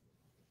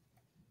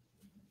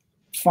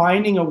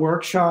a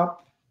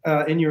workshop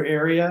in your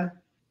area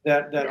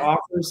that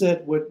offers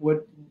it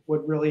would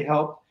really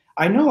help.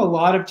 I know a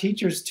lot of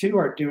teachers too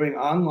are doing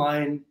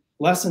online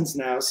lessons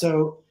now.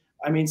 So,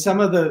 I mean, some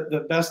of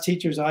the best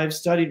teachers I've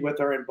studied with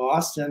are in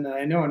Boston, and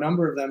I know a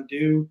number of them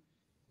do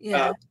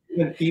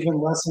even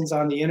lessons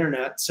on the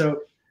internet.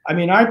 So, I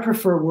mean, I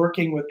prefer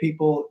working with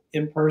people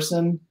in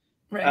person.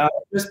 Right.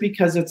 Just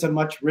because it's a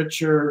much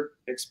richer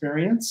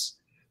experience.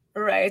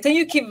 Right, and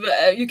you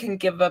can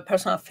give a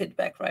personal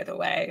feedback right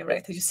away,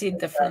 right? You see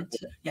different,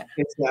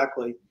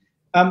 Exactly.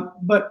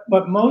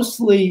 But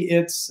mostly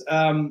it's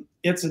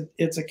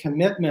a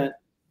commitment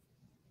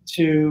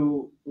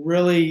to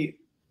really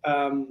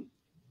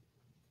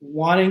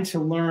wanting to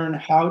learn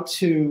how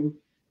to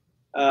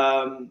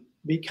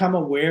become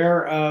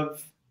aware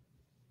of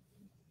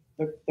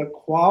the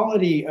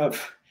quality of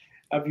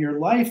your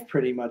life,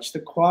 pretty much the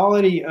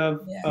quality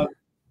of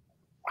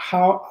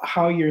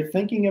how you're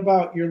thinking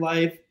about your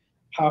life,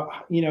 how,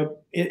 you know,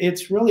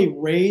 it's really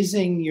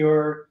raising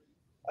your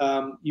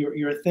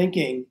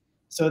thinking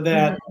so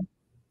that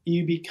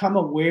you become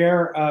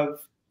aware of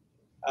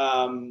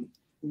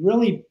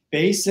really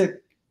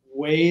basic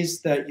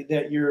ways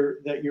that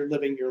you're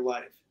living your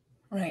life.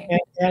 Right.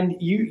 And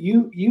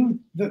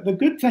the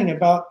good thing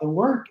about the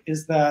work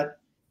is that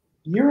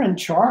you're in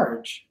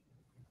charge.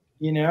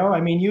 You know, I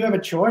mean, you have a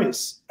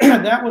choice.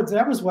 That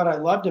was what I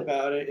loved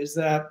about it, is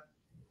that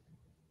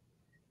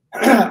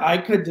I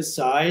could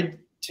decide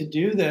to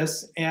do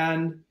this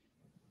and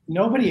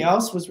nobody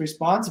else was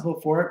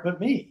responsible for it but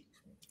me.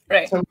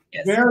 Right. So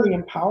very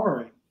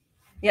empowering.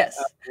 Yes.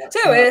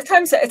 So at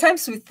times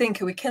we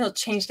think we cannot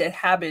change that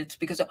habit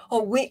because,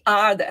 oh, we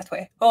are that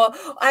way.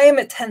 Oh, I am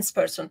a tense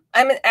person.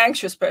 I'm an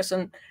anxious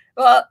person.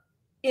 Well,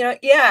 you know,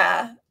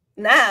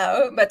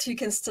 now, but you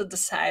can still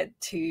decide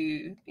to,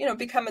 you know,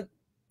 become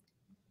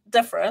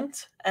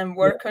different and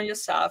work on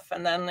yourself,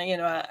 and then, you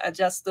know,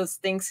 adjust those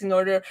things in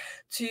order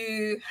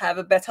to have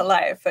a better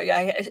life.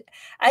 I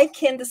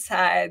can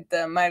decide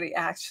my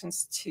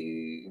reactions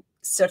to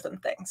certain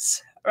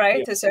things,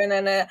 right? So and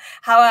then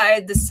how I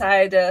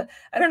decide, I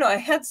don't know, I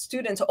had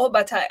students, oh,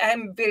 but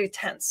I'm very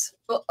tense.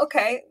 Well,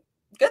 okay,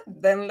 good,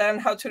 then learn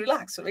how to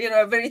relax. You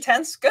know, very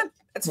tense, good,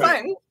 it's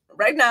fine.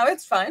 Right now,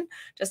 it's fine.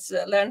 Just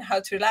learn how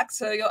to relax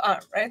your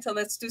arm, right? So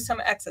let's do some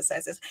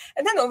exercises.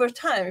 And then over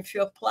time, if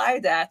you apply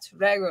that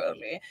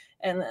regularly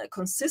and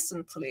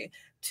consistently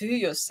to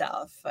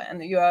yourself,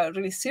 and you are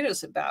really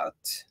serious about,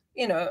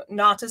 you know,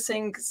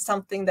 noticing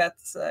something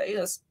that's, you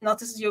know,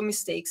 noticing your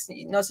mistakes,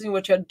 noticing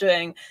what you're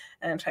doing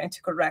and trying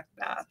to correct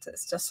that.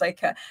 It's just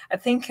like, I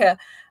think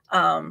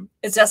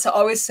it's just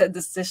always a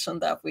decision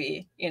that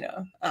we, you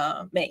know,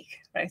 make,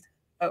 right?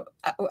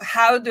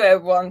 How do I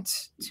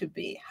want to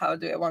be? How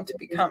do I want to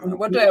become?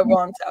 What do I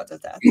want out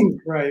of that?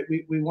 Right.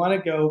 We want to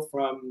go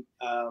from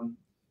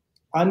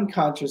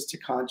unconscious to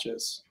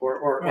conscious,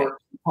 or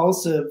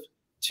compulsive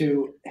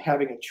to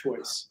having a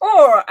choice.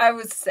 Or I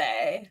would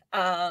say,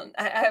 I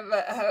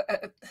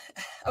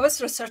was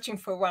researching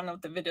for one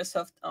of the videos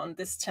on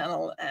this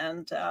channel,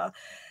 and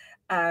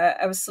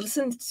I was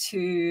listening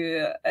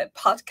to a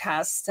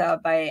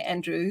podcast by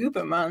Andrew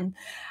Huberman,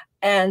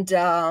 and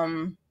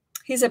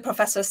he's a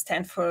professor at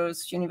Stanford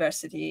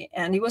University,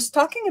 and he was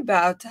talking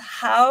about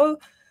how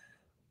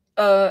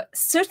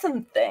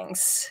certain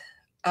things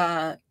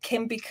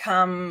can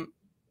become,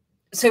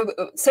 so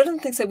certain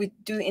things that we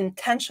do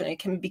intentionally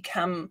can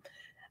become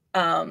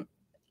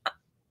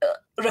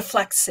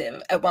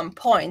reflexive at one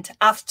point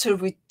after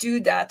we do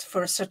that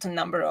for a certain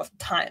number of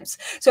times.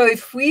 So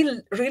if we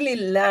really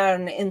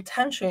learn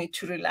intentionally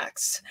to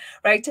relax,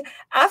 right,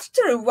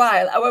 after a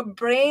while, our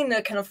brain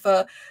kind of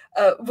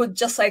would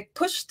just like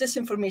push this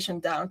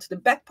information down to the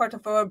back part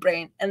of our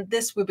brain, and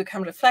this will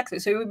become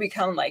reflexive. So it will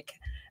become like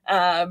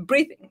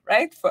breathing,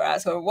 right, for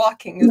us, or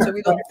walking. So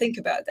we don't think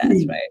about that,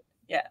 right?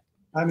 Yeah.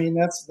 I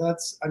mean,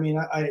 I mean,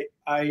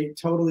 I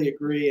totally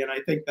agree. And I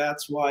think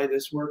that's why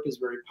this work is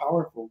very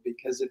powerful,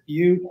 because if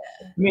you,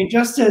 I mean,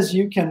 just as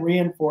you can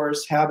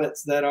reinforce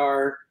habits that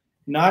are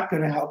not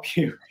going to help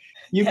you,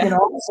 you can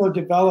also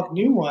develop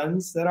new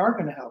ones that are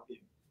going to help you.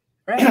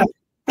 Right.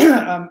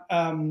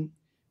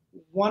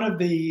 One of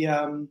the,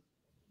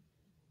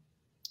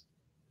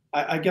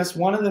 I guess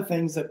one of the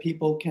things that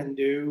people can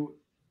do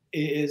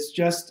is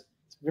just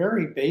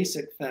very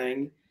basic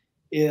thing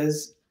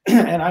is,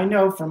 and I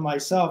know from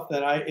myself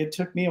that it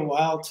took me a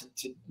while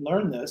to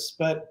learn this,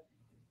 but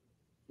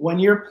when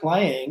you're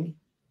playing,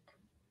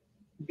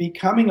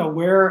 becoming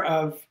aware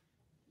of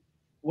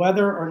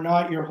whether or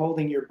not you're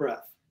holding your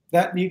breath.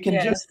 That you can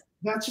Yes.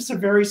 that's just a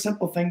very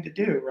simple thing to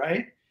do,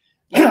 right?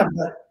 Yeah.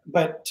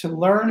 But to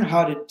learn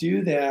how to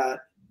do that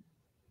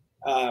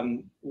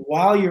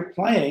while you're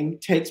playing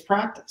takes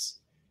practice.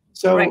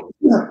 So Right.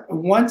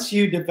 once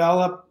you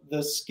develop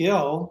the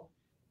skill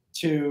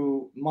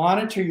to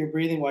monitor your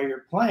breathing while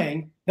you're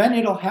playing, then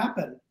it'll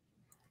happen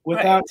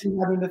without Right. you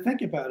having to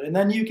think about it. And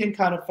then you can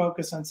kind of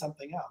focus on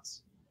something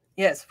else.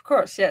 Yes, of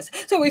course. Yes.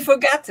 So we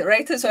forget,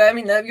 right? So I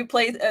mean, you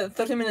played a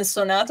 30-minute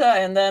sonata,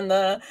 and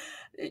then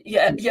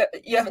you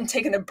haven't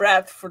taken a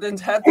breath for the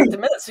entire 30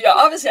 minutes. So you're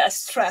obviously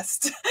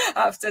stressed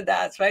after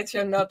that, right?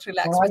 You're not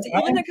relaxed. Well, But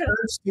I even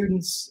encourage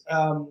students,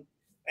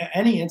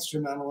 any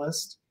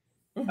instrumentalist,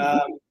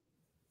 um,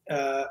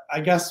 I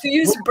guess, to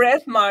use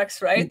breath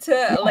marks, right?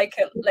 Like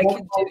you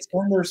do.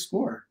 in their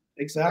score.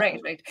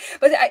 Exactly. Right, right.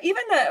 But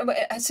even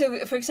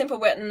so, for example,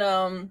 when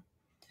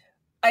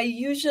I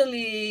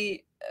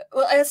usually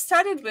I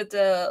started with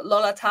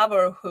Lola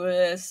Tabor, who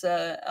is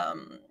a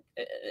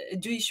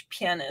Jewish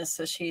pianist.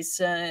 So she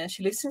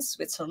lives in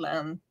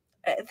Switzerland.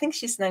 I think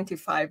she's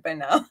 95 by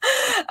now,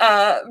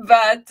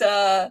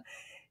 but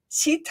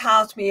she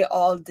taught me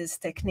all these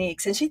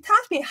techniques, and she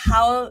taught me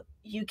how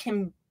you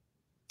can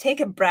take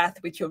a breath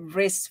with your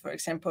wrist, for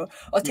example,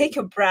 or take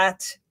your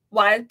breath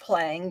while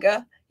playing,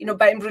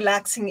 by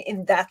relaxing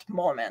in that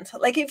moment.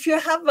 Like if you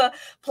have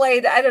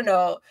played, I don't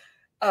know,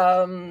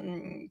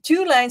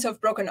 2 lines of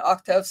broken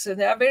octaves, and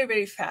they are very,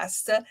 very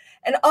fast.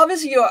 And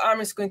obviously your arm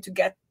is going to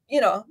get,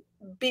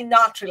 be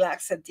not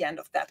relaxed at the end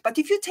of that. But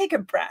if you take a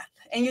breath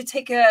and you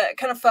take a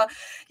kind of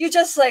you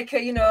just like,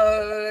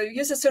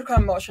 use a circular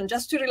motion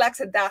just to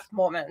relax at that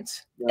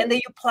moment. Right. And then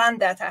you plan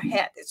that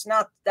ahead. It's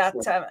not that,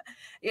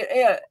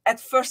 at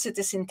first it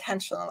is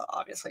intentional,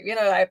 obviously.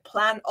 I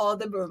plan all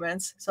the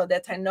movements so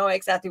that I know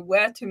exactly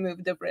where to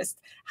move the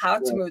wrist, how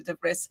to move the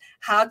wrist,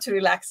 how to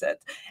relax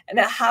it, and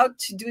how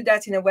to do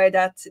that in a way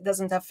that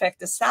doesn't affect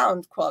the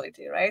sound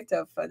quality, right,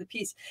 of the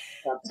piece.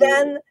 Absolutely.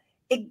 Then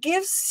it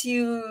gives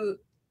you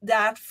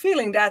that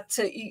feeling that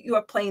you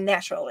are playing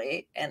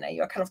naturally, and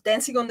you're kind of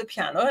dancing on the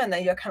piano, and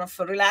then you're kind of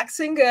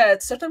relaxing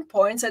at certain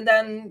points, and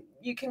then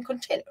you can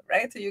continue,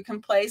 right? You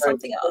can play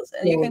something else,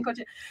 and you can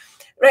continue,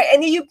 right?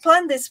 And you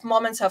plan these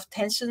moments of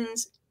tension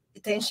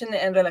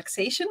and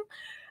relaxation.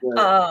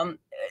 Right.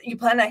 You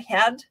plan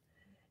ahead,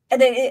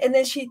 and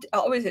then she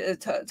always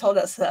told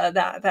us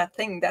that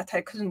thing that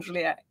I couldn't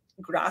really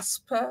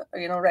grasp,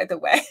 right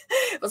away.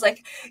 It was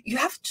like, you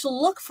have to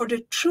look for the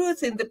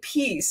truth in the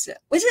piece,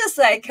 which is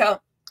like,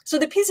 so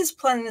the piece is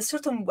planned in a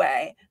certain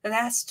way that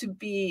has to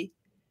be,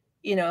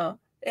 it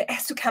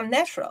has to come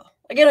natural.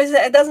 Like,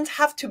 it doesn't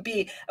have to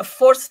be a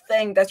forced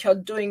thing that you're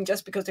doing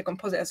just because the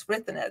composer has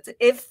written it.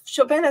 If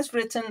Chopin has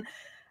written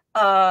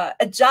a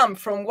jump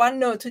from one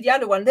note to the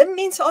other one, that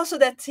means also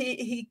that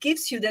he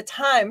gives you the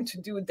time to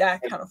do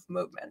that kind of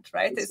movement,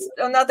 right? It's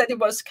not that it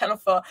was kind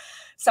of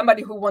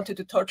somebody who wanted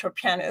to torture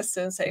pianists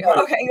and say,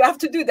 okay, you have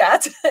to do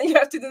that. You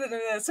have to do it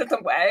in a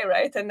certain way,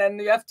 right? And then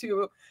you have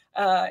to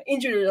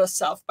injure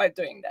yourself by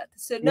doing that.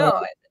 So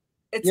no,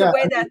 it's a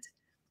way that,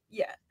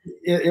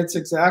 it's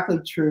exactly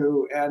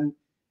true. And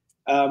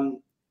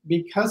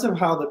because of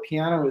how the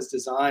piano is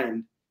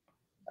designed,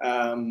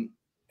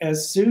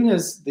 as soon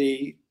as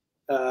the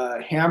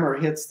hammer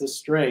hits the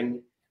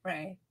string,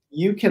 right,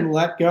 you can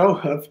let go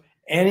of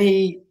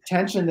any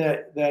tension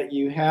that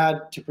you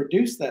had to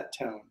produce that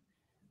tone.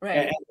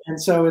 right.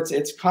 And so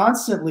it's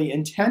constantly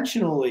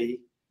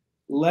intentionally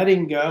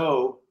letting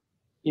go,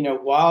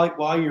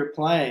 while you're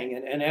playing,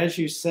 and as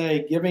you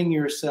say, giving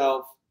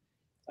yourself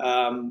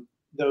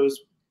those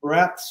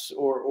breaths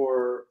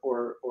or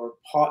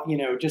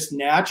just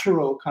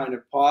natural kind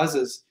of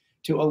pauses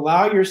to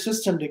allow your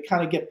system to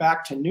kind of get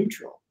back to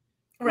neutral,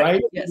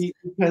 right? Yes.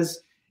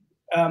 Because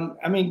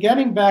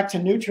getting back to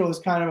neutral is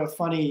kind of a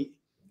funny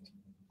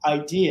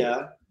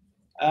idea,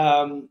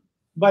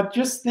 but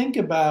just think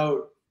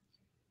about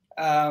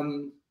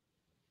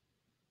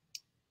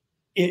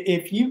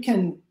if you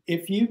can.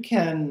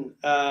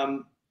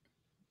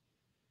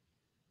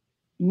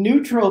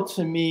 Neutral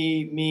to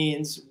me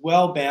means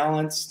well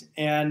balanced,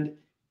 and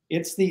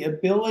it's the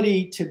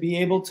ability to be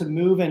able to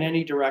move in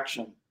any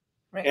direction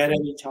at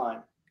any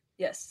time.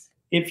 Yes.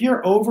 If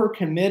you're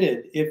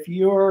overcommitted, if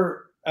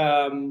you're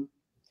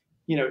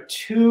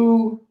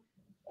too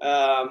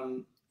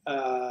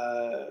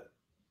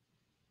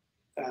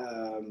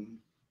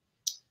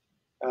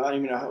I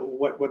don't even know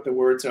what the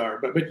words are,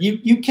 but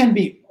you can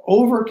be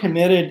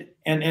overcommitted,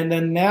 and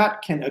then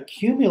that can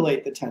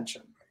accumulate the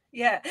tension.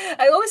 Yeah,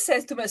 I always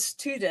say to my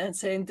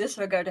students in this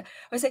regard,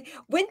 I say,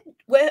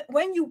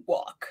 when you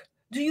walk,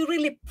 do you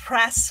really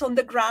press on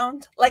the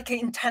ground, like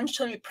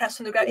intentionally press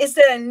on the ground? Is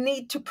there a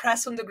need to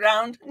press on the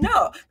ground?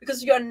 No,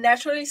 because you're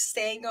naturally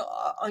staying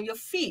on your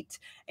feet,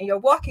 and you're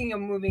walking, you're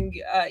moving,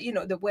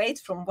 the weight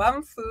from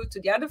one foot to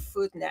the other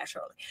foot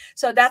naturally.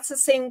 So that's the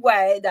same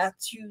way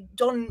that you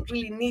don't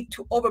really need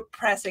to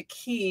overpress a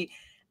key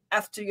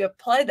after you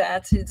apply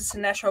that. It's a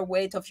natural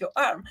weight of your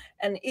arm,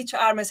 and each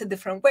arm has a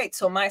different weight.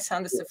 So my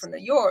sound is different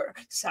than your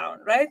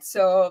sound, right?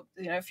 So,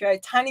 if you're a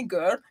tiny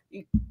girl,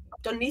 you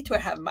don't need to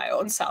have my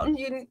own sound.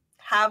 You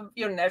have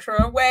your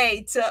natural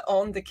weight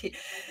on the key.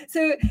 So,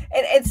 and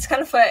it's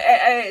kind of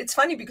it's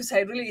funny because I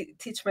really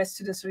teach my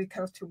students really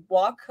kind of to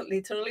walk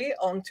literally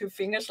on two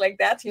fingers like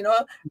that,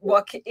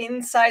 walk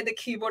inside the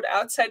keyboard,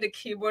 outside the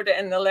keyboard,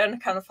 and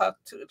learn kind of how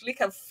to really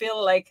kind of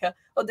feel like,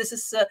 oh, this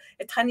is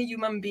a tiny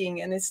human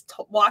being, and it's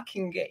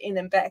walking in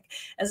and back.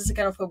 And this is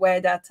kind of a way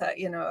that,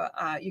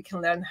 you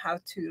can learn how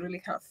to really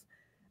kind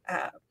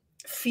of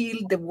feel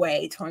the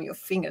weight on your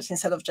fingers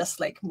instead of just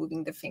like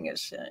moving the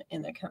fingers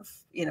in a kind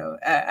of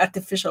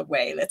artificial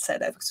way, let's say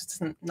that, because it's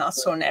not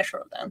so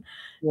natural then.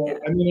 Yeah.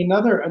 I mean,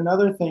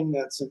 another thing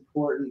that's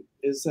important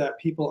is that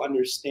people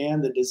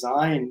understand the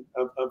design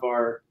of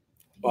our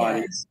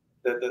bodies,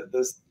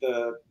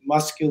 the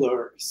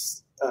muscular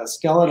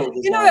skeletal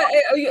design.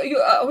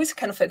 You always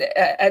kind of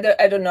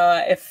I don't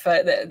know if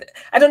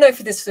I don't know if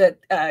this an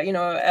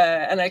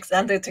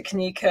Alexander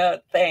technique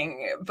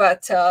thing,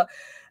 but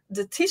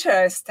the teacher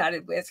I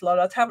studied with,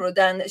 Laura Tabro,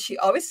 then she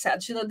always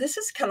said, this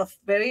is kind of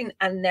very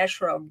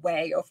unnatural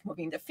way of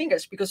moving the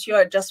fingers, because you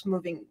are just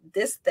moving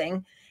this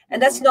thing,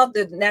 and that's not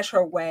the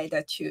natural way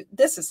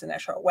this is the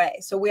natural way.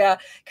 So we are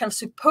kind of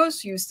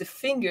supposed to use the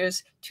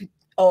fingers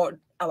or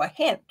our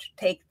hand to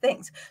take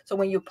things. So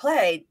when you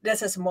play,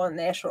 this is more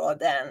natural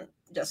than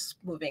just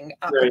moving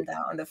up and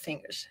down the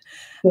fingers.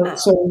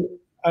 So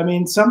I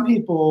mean, some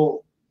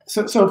people,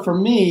 so for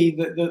me,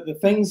 the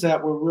things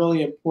that were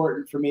really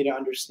important for me to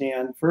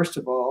understand, first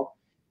of all,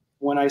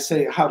 when I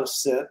say how to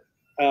sit,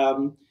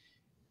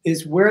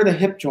 is where the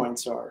hip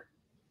joints are.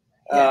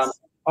 Yes.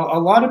 A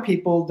lot of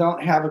people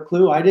don't have a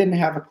clue. I didn't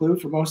have a clue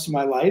for most of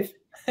my life.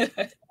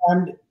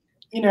 And,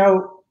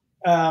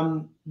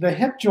 the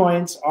hip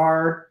joints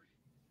are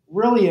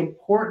really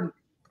important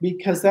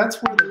because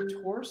that's where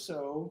the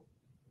torso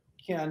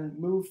can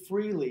move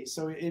freely.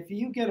 So if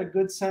you get a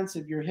good sense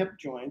of your hip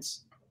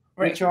joints,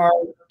 which are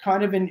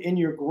kind of in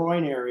your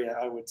groin area,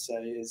 I would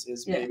say,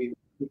 is maybe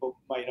people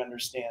might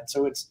understand.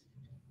 So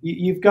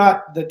you've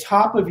got the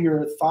top of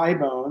your thigh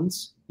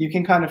bones. You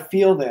can kind of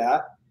feel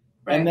that.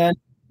 And then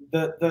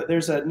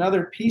there's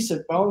another piece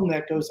of bone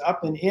that goes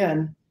up and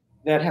in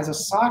that has a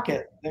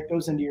socket that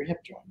goes into your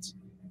hip joints.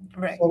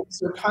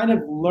 So kind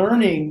of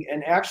learning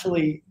and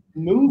actually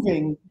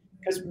moving,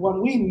 because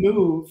when we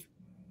move,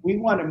 we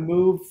want to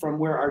move from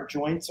where our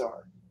joints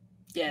are.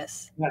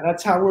 Yes.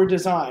 That's how we're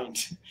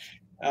designed.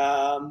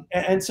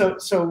 And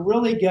so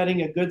really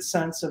getting a good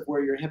sense of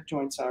where your hip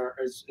joints are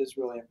is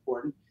really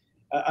important.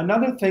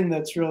 Another thing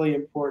that's really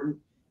important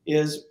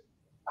is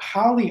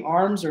how the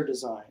arms are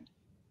designed.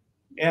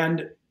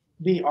 And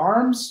the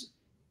arms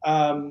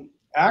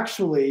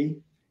actually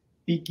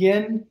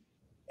begin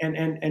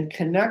and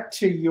connect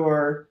to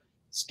your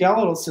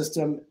skeletal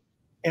system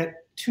at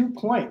 2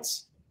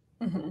 points.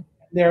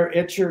 They're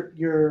at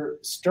your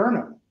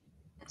sternum.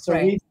 So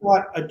we've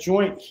got a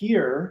joint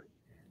here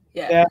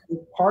that is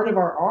part of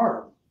our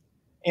arm,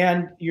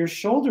 and your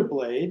shoulder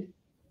blade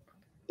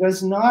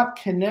does not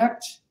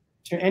connect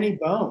to any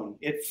bone.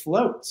 It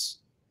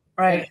floats.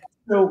 And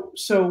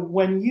so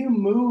when you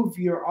move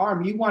your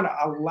arm, you want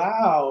to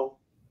allow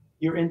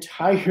your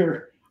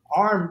entire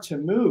arm to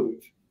move.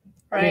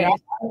 I mean,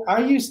 I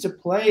used to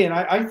play, and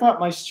I thought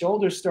my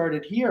shoulder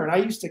started here, and I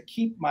used to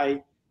keep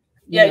my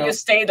you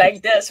stay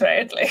like this,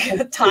 right?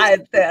 Like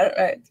tied there,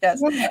 right? Yes.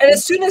 And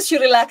as soon as you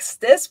relax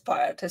this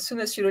part,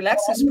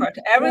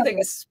 everything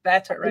is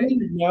better, right? I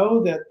didn't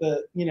know that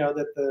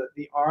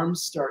the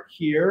arms start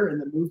here,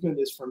 and the movement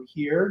is from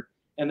here,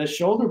 and the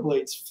shoulder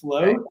blades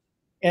float,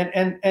 and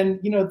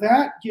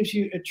that gives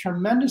you a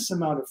tremendous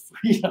amount of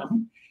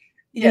freedom.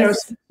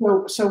 Yes.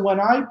 So when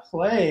I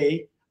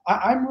play,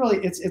 I'm really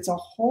it's a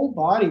whole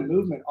body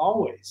movement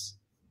always.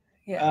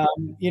 Yeah.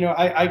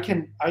 I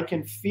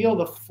can feel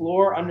the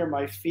floor under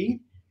my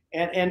feet,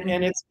 and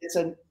it's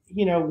a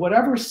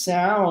whatever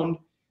sound.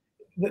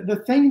 The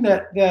thing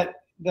that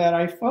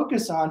I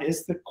focus on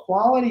is the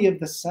quality of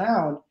the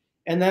sound,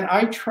 and then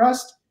I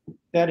trust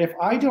that if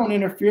I don't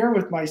interfere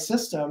with my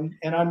system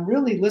and I'm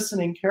really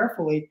listening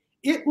carefully,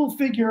 it will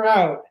figure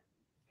out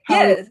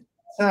how to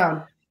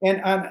sound.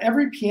 And on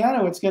every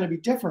piano, it's going to be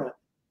different.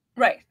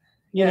 Right.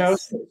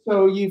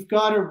 So you've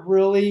got to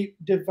really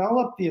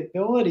develop the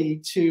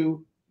ability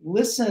to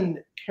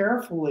listen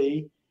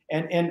carefully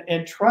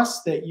and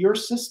trust that your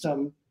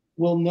system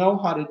will know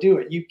how to do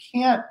it. You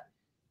can't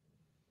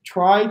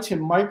try to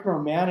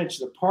micromanage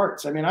the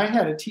parts. I mean, I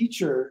had a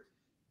teacher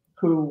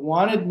who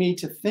wanted me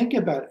to think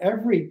about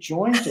every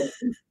joint,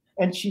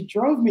 and she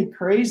drove me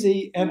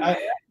crazy. And I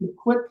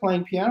quit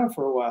playing piano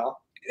for a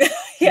while.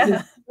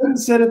 Yeah. I couldn't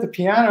sit at the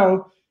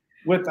piano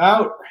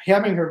without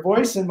having her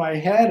voice in my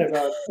head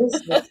about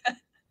this.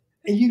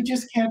 And you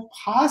just can't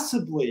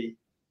possibly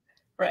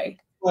Right.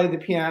 play the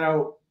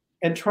piano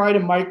and try to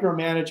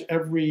micromanage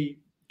every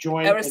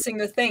joint. Every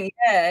single thing.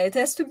 Yeah, it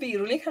has to be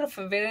really kind of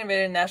a very,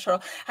 very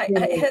natural. I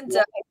had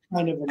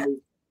kind of a move.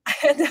 I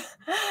had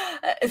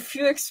a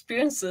few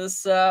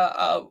experiences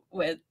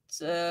with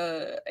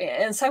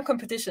in some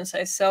competitions.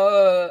 I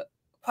saw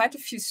quite a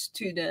few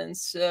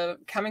students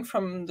coming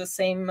from the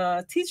same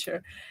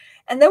teacher,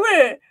 and they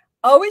were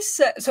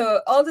always so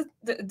all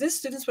these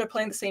students were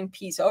playing the same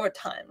piece over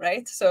time,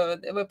 right? So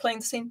they were playing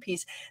the same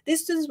piece.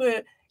 These students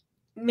were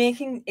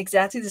making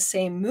exactly the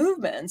same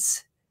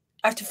movements,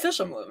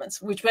 artificial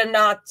movements, which were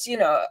not,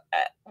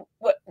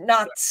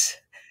 not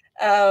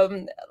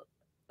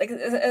like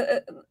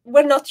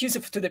were not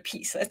useful to the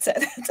piece, let's say.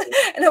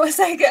 And I was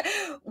like,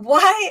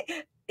 why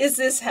is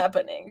this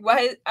happening?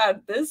 Why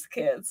are these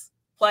kids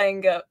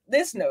playing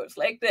this note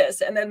like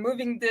this, and then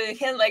moving the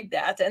hand like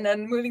that, and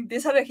then moving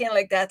this other hand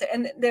like that?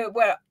 And they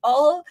were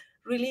all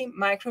really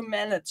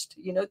micromanaged,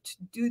 to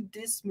do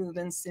these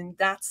movements in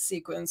that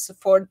sequence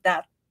for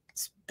that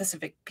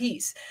specific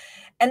piece.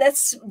 And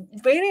that's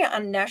very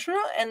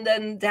unnatural and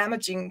then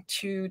damaging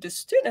to the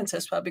students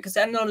as well, because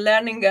they're not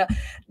learning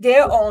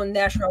their own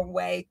natural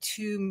way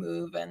to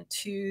move and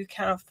to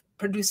kind of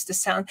produce the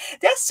sound.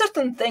 There are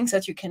certain things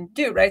that you can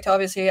do, right?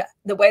 Obviously,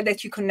 the way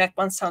that you connect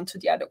one sound to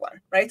the other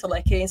one, right? So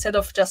like instead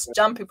of just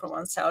jumping from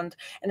one sound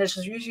and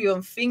just using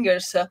your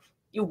fingers,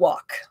 you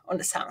walk on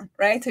the sound,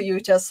 right?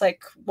 You just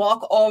like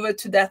walk over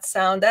to that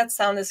sound. That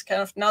sound is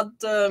kind of not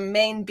the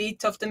main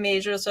beat of the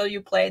measure, so you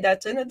play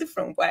that in a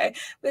different way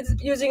with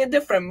using a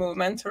different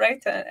movement,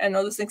 right? And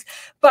all those things.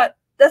 But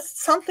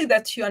that's something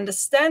that you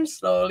understand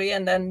slowly,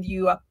 and then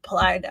you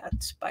apply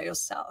that by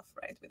yourself,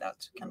 right?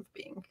 Without kind of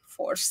being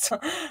forced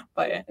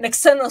by an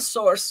external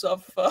source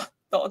of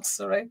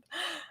thoughts, right?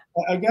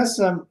 I guess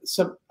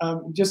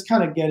just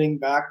kind of getting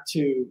back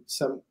to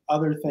some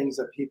other things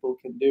that people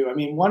can do. I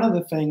mean, one of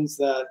the things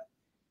that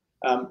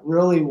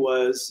really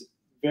was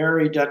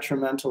very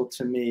detrimental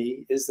to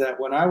me is that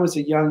when I was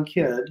a young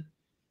kid,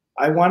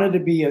 I wanted to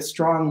be a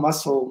strong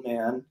muscle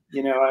man.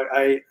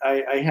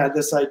 I had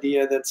this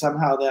idea that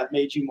somehow that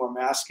made you more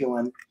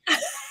masculine.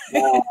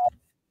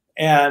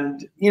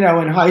 And,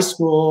 in high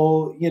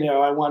school,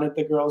 I wanted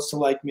the girls to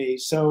like me.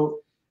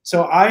 So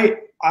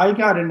I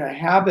got in a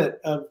habit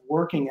of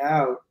working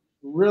out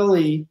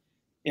really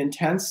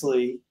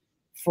intensely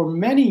for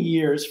many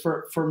years,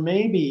 for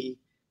maybe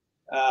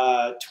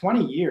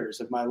 20 years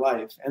of my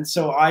life. And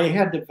so I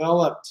had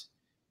developed,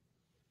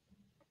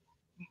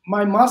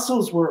 my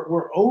muscles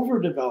were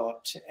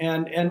overdeveloped,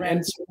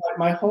 and so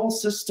my whole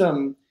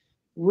system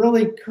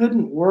really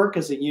couldn't work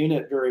as a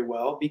unit very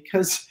well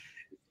because,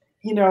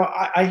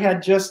 I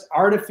had just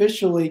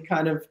artificially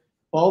kind of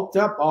bulked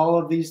up all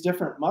of these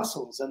different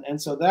muscles,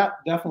 and so that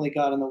definitely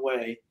got in the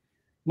way,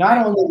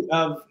 not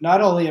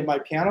only of my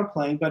piano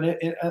playing, but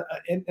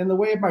in the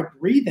way of my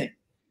breathing.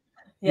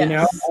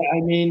 Yes. I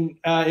mean,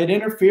 it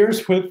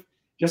interferes with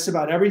just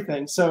about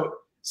everything. So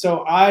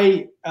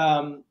I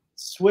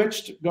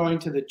switched going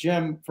to the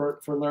gym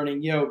for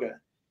learning yoga.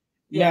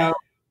 Yeah. Now,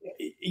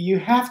 you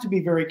have to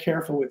be very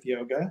careful with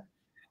yoga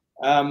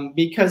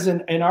because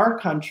in our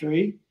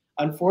country,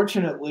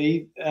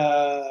 unfortunately,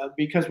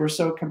 because we're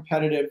so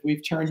competitive,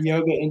 we've turned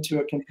yoga into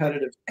a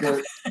competitive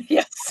sport.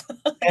 Yes,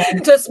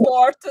 into a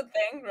sport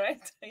thing, right?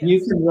 Yes.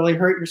 You can really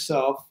hurt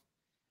yourself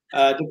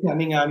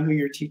depending on who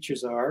your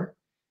teachers are.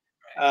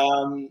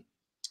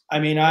 I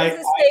mean,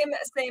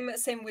 it's the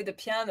same with the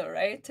piano,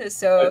 right?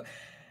 So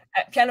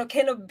piano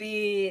cannot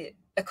be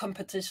a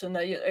competition.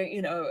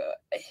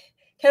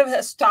 Kind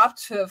of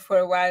stopped for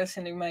a while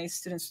sending my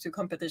students to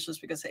competitions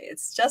because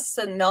it's just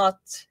not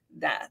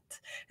that.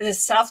 It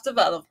is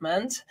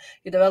self-development.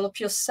 You develop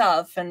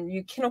yourself, and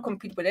you cannot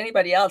compete with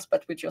anybody else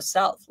but with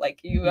yourself.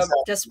 Like you are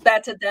just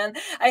better than.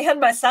 I had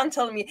my son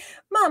telling me,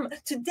 "Mom,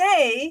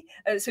 today,"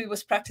 so he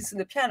was practicing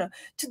the piano.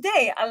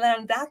 "Today, I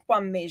learned that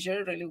one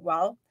measure really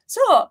well.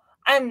 So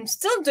I'm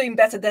still doing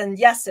better than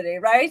yesterday,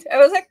 right?" I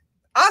was like,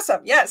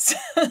 awesome, yes.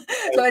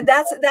 So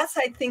that's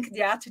I think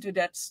the attitude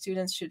that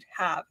students should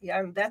have. Yeah,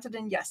 I'm better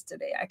than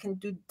yesterday. I can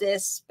do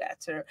this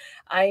better.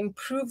 I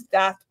improved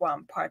that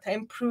one part. I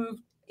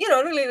improved,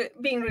 really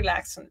being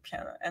relaxed on the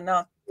piano and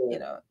not,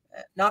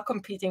 not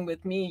competing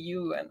with me,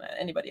 you, and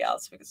anybody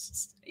else because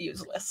it's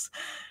useless.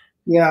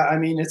 Yeah, I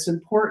mean, it's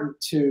important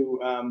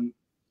to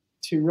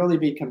really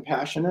be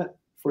compassionate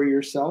for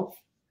yourself.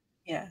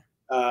 Yeah.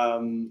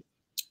 And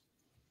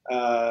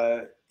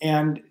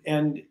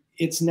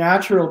it's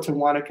natural to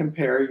want to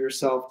compare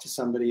yourself to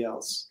somebody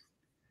else.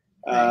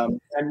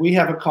 And we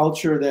have a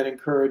culture that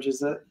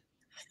encourages it,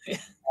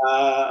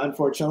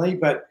 unfortunately,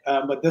 but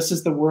this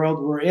is the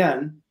world we're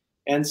in.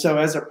 And so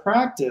as a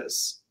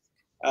practice,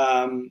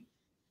 as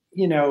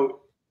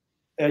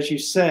you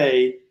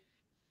say,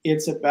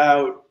 it's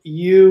about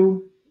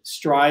you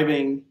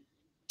striving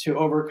to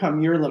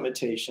overcome your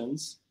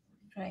limitations.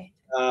 Right.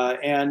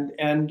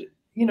 And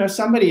you know,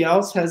 somebody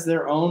else has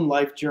their own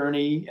life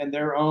journey and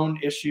their own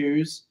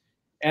issues.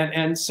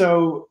 And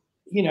so,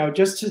 you know,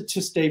 just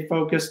to stay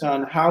focused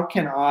on how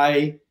can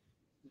I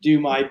do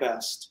my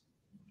best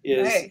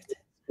is Right.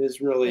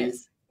 really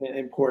Yes.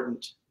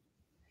 important.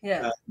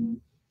 Yes.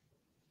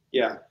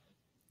 Yeah.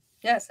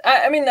 Yes,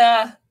 I mean,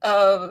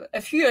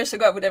 a few years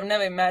ago, I would have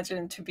never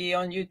imagined to be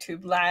on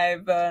YouTube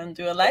live and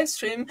do a live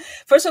stream.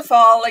 First of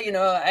all, you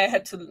know, I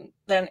had to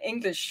learn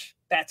English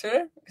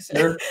better because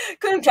Sure. I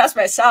couldn't trust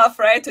myself,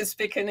 right, to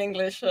speak in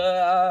English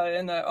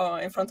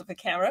in front of a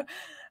camera.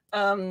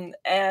 And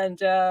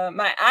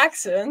my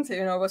accent,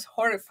 you know, was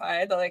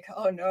horrified. Like,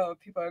 oh no,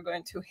 people are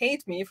going to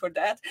hate me for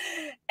that.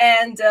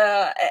 And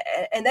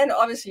then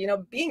obviously, you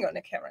know, being on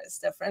the camera is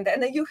different.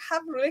 And then you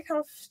have really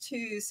kind of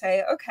to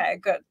say, okay,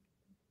 good.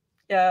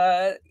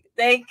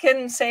 They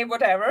can say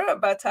whatever,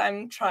 but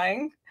I'm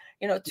trying,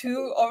 you know,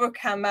 to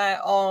overcome my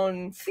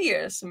own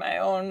fears, my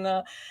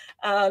own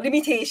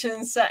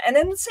limitations, and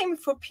then the same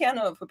for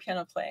piano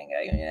playing.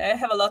 I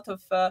have a lot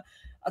of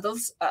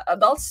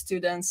adult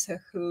students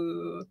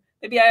who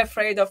maybe are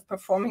afraid of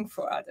performing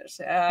for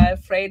others,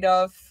 afraid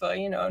of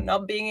you know,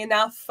 not being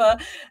enough,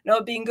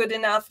 not being good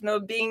enough,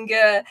 not being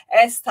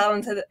as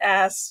talented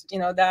as, you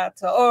know, that,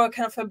 or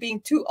kind of being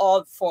too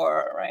old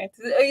for, right?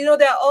 You know,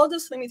 there are all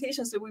those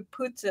limitations that we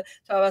put to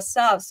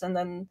ourselves, and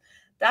then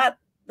that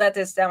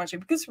is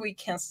damaging because we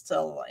can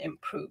still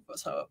improve.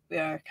 So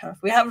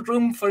we have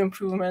room for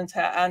improvement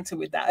until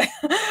we die,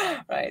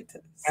 right?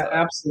 So.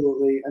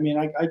 Absolutely. I mean,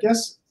 I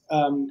guess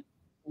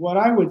what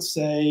I would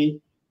say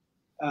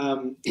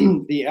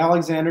the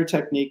Alexander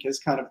technique has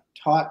kind of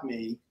taught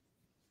me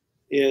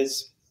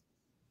is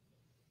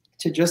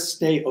to just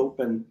stay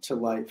open to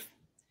life.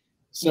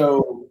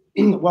 So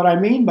what I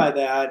mean by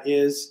that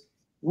is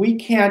we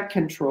can't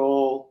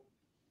control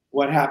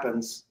what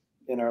happens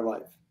in our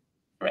life.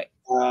 Right.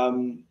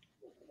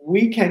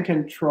 We can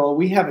control,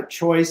 we have a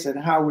choice in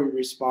how we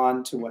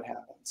respond to what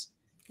happens.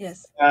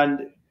 Yes.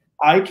 And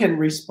I can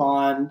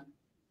respond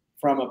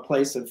from a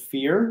place of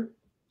fear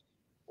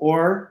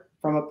or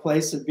from a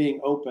place of being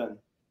open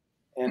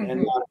and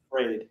not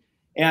afraid.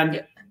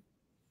 And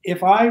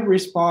if I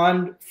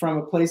respond from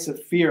a place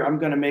of fear, I'm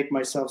going to make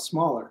myself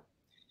smaller.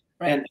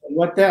 Right. And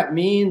what that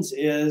means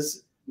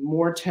is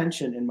more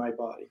tension in my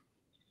body.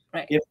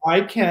 Right. If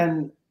I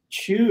can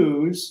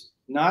choose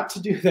not to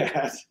do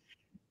that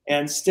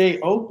and stay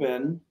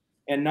open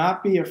and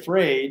not be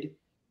afraid,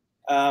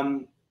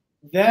 then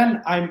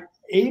I'm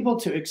able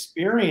to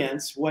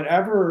experience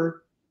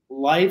whatever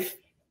life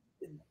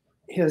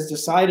has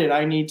decided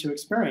I need to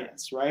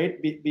experience,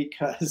 right?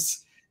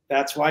 Because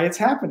that's why it's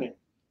happening.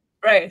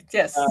 Right.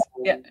 Yes.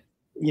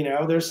 You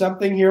know, there's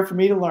something here for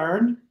me to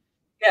learn.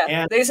 Yeah,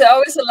 and there's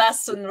always a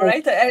lesson,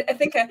 right? I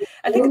think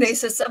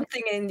there's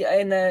something in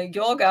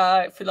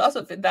yoga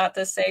philosophy that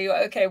they say,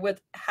 okay, what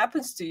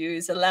happens to you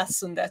is a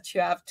lesson that you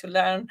have to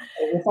learn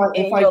if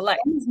I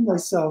close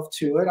myself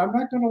to it, I'm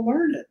not going to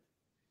learn it.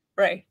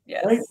 Right.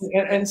 Yes. Right.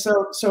 And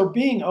so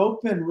being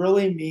open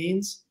really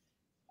means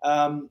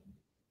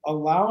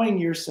allowing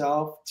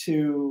yourself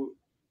to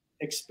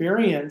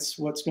experience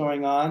what's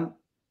going on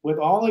with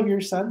all of your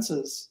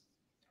senses.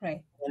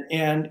 Right.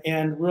 And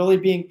really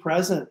being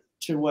present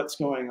to what's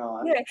going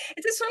on. Yeah,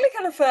 it is really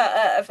kind of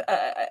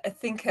I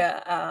think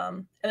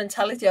a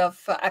mentality of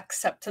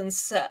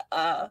acceptance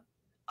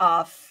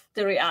of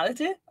the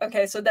reality.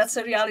 Okay, so that's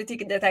a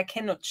reality that I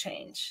cannot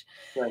change.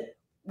 Right.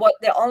 What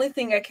the only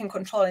thing I can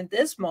control in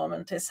this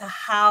moment is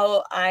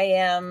how I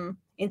am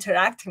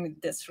interacting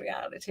with this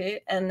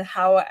reality and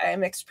how I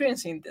am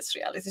experiencing this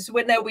reality. So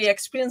when we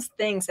experience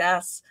things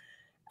as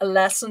a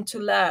lesson to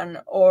learn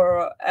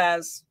or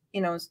as, you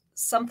know,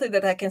 something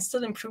that I can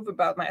still improve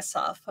about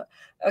myself.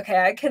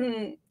 Okay, I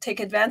can take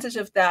advantage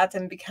of that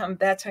and become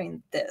better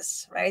in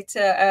this, right?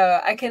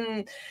 I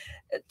can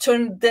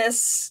turn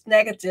this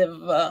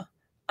negative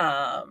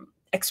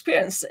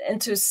experience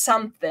into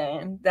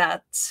something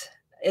that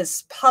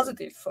is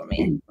positive for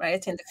me,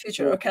 right, in the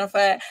future. Or kind of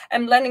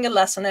I'm learning a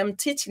lesson, I'm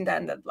teaching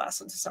that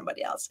lesson to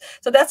somebody else.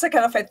 So that's a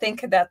kind of, I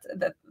think that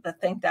the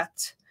thing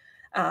that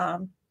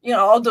you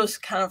know, all those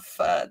kind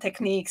of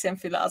techniques and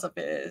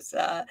philosophies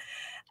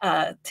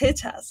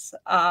teach us.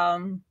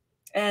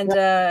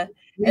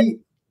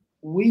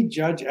 We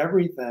judge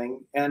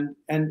everything, and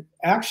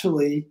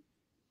actually,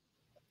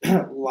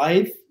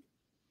 life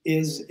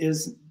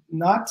is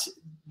not.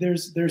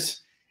 There's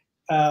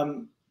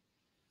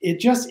it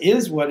just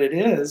is what it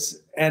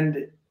is,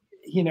 and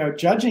you know,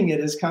 judging it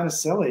is kind of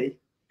silly.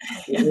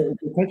 If you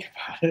think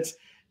about it,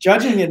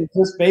 judging it is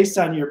just based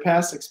on your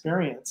past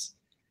experience.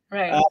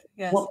 Right.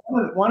 Yes.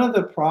 One of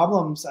the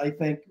problems I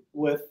think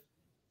with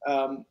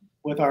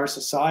our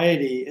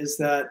society is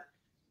that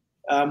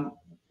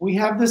we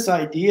have this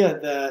idea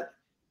that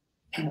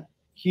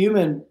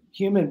human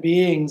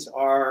beings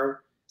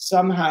are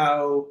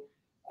somehow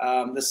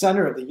the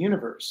center of the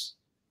universe,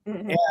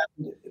 and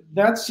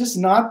that's just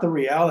not the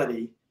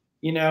reality.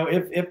 You know,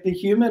 if the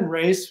human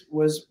race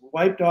was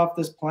wiped off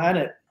this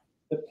planet,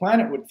 the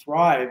planet would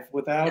thrive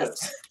without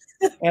us.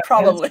 And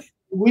Probably.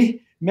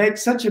 we make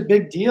such a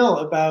big deal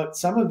about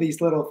some of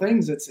these little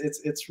things.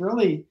 It's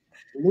really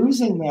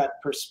losing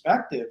that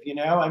perspective. You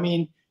know, I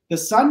mean, the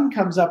sun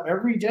comes up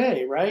every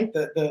day, right?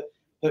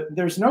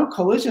 There's no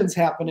collisions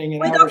happening in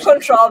We outer don't space.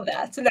 control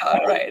that. No,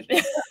 right.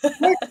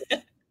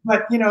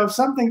 But you know, if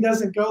something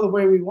doesn't go the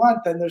way we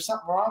want, then there's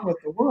something wrong with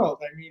the world.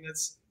 I mean,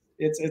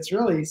 it's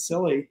really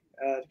silly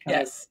to kind of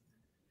Yes.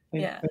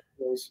 think, Yeah. think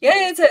those.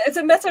 Yeah, it's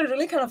a matter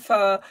really kind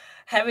of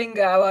having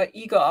our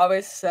ego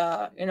always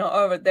you know,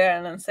 over there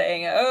and then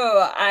saying,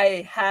 oh,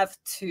 I have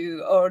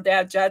to, or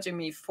they're judging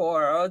me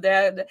for, or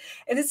they're,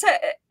 and it's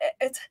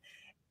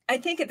I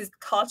think it is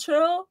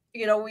cultural.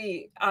 You know,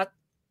 we are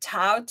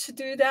taught to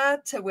do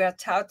that. We are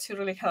taught to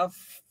really kind of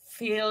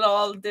feel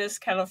all this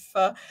kind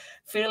of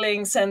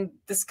feelings and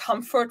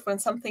discomfort when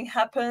something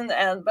happened,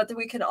 and but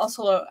we can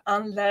also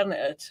unlearn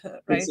it,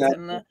 right? Exactly.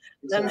 And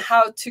learn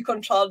how to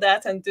control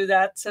that and do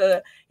that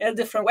in a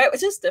different way,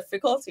 which is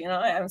difficult. You know,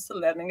 I'm still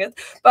learning it,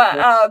 but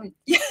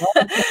yeah.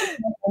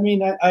 I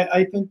mean,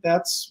 I think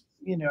that's,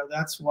 you know,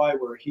 that's why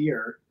we're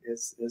here,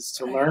 is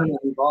to learn and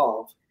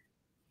evolve.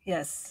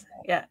 Yes.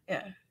 Yeah.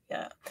 Yeah.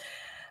 Yeah.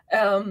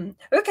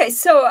 Okay.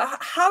 So,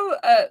 how?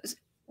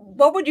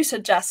 What would you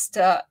suggest?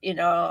 You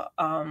know.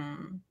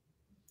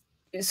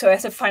 So,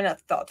 as a final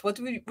thought, what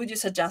would you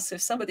suggest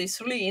if somebody is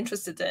really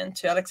interested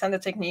into Alexander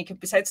technique,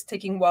 besides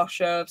taking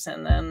workshops,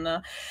 and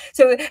then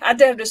so are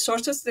there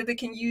resources that they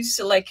can use,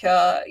 like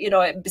you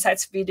know,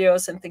 besides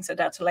videos and things like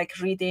that, like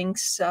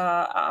readings?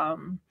 I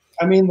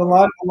mean, a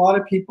lot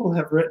of people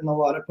have written a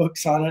lot of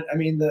books on it. I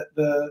mean,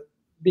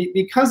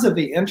 because of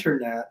the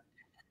internet,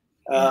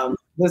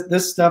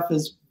 this stuff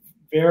is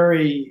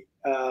very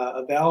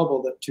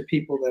available to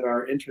people that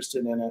are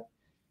interested in it.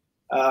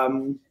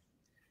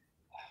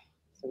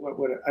 So what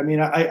would I mean?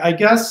 I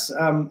guess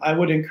I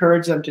would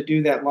encourage them to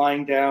do that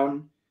lying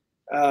down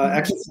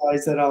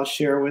exercise that I'll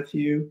share with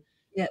you.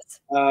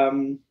 Yes.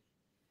 What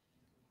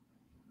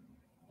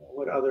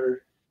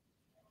other?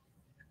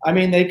 I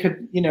mean, they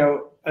could, you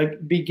know,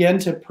 begin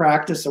to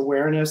practice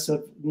awareness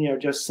of, you know,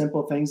 just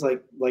simple things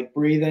like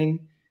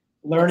breathing.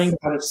 Learning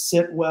how to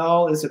sit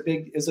well is a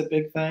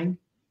big thing.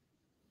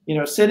 You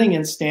know, sitting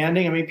and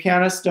standing. I mean,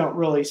 pianists don't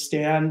really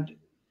stand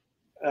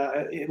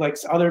like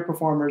other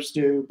performers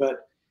do,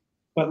 but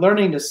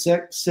learning to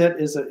sit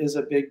is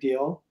a big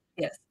deal.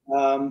 Yes.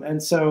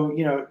 And so,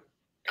 you know,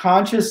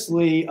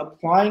 consciously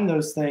applying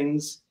those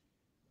things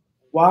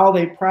while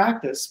they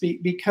practice,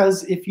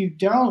 because if you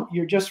don't,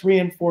 you're just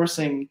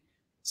reinforcing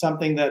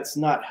something that's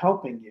not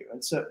helping you.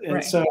 And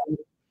so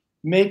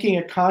making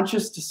a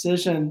conscious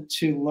decision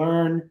to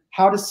learn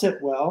how to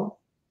sit well,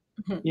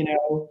 you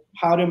know,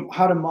 how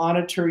to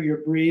monitor your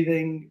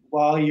breathing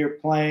while you're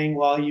playing,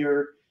 while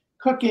you're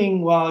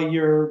cooking, while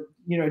you're,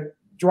 you know,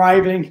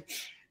 driving,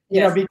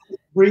 you know, because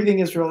breathing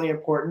is really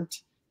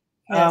important.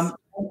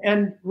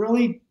 And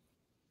really,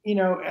 you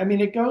know, I mean,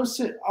 it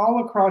goes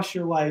all across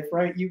your life,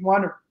 right? You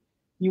want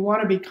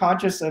to be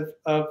conscious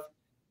of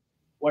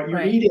what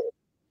you're eating.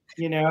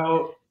 You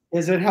know,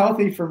 is it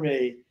healthy for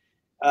me?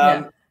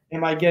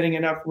 Am I getting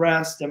enough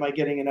rest? Am I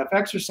getting enough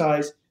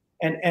exercise?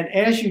 And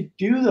as you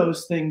do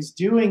those things,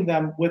 doing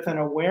them with an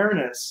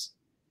awareness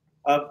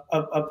of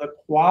the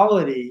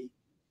quality,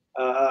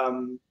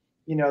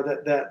 you know,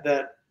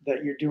 that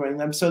you're doing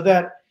them, so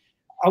that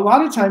a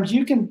lot of times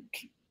you can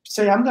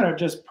say, I'm going to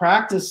just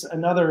practice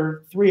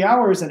another 3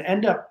 hours and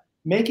end up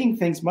making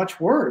things much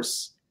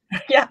worse.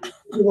 Yeah.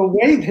 The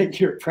way that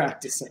you're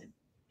practicing.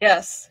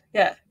 Yes.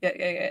 Yeah.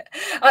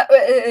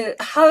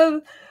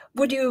 How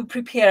would you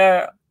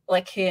prepare,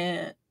 like,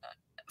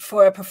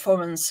 for a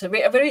performance?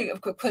 Very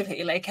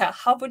quickly, like,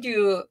 how would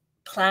you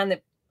plan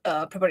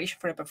the preparation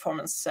for a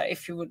performance?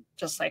 If you would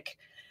just like,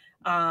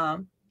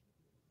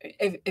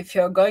 if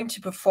you're going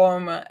to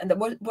perform, and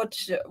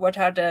what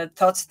are the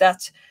thoughts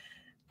that,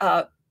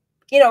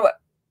 you know,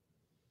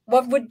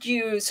 what would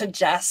you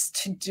suggest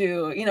to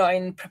do, you know,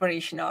 in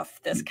preparation of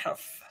this kind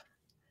of?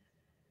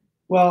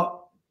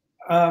 Well,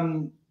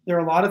 there are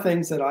a lot of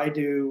things that I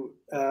do.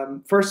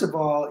 First of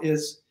all,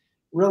 is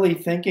really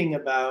thinking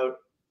about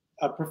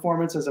a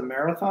performance as a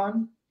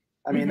marathon.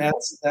 I mean,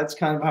 that's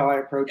kind of how I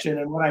approach it.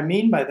 And what I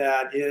mean by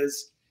that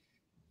is,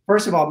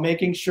 first of all,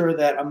 making sure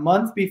that a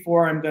month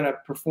before I'm going to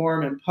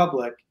perform in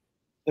public,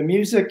 the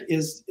music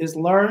is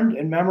learned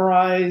and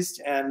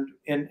memorized, and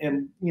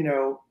you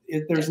know,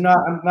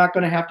 I'm not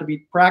going to have to be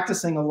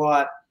practicing a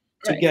lot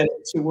to get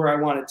it to where I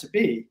want it to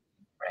be.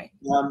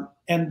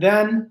 And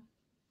then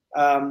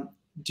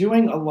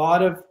doing a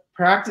lot of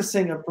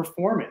practicing of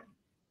performing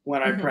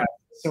when I practice.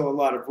 So a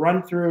lot of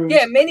run-throughs.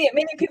 Yeah, many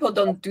people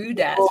don't do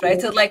that, right?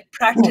 So like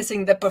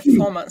practicing the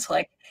performance,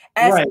 like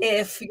as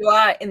if you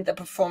are in the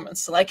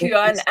performance, like you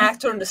are an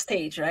actor on the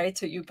stage, right?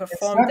 So you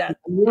perform that.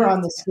 When you're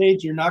on the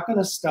stage, you're not going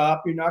to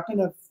stop. You're not going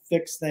to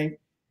fix things.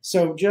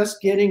 So just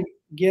getting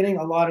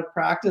a lot of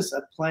practice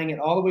of playing it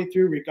all the way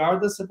through,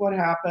 regardless of what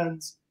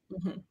happens.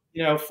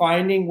 you know,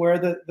 finding where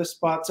the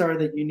spots are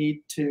that you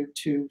need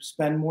to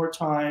spend more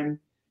time,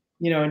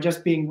 you know, and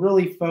just being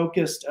really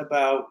focused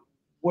about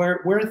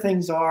where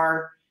things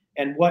are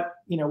and what,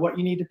 you know, what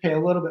you need to pay a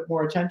little bit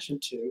more attention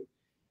to.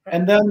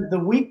 And then the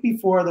week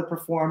before the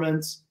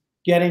performance,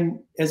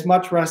 getting as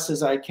much rest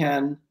as I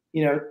can,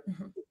 you know,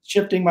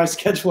 shifting my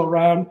schedule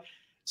around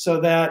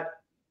so that,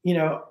 you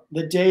know,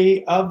 the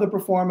day of the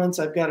performance,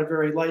 I've got a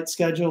very light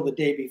schedule. The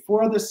day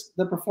before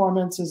the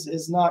performance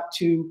is not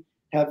too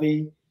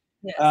heavy.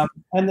 Yes.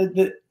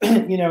 And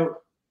you know,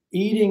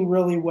 eating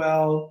really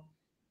well,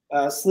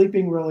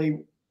 sleeping really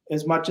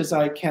as much as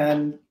I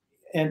can,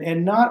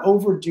 and not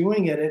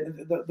overdoing it.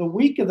 The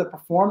week of the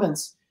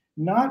performance,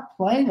 not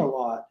playing a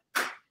lot,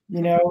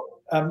 you know,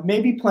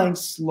 maybe playing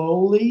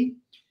slowly,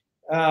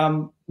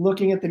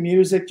 looking at the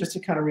music just to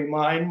kind of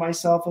remind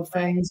myself of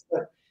things,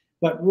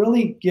 but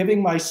really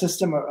giving my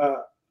system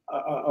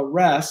a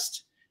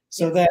rest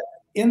so that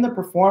in the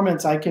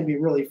performance I can be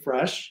really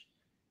fresh.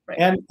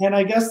 And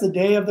I guess the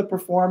day of the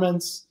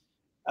performance,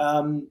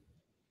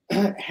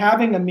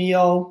 having a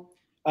meal,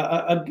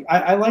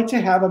 I like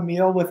to have a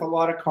meal with a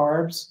lot of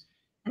carbs,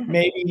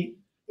 maybe,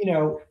 you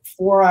know,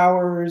 4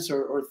 hours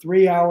or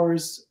 3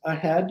 hours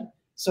ahead,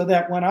 so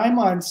that when I'm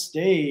on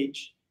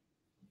stage,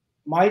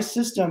 my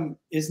system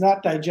is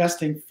not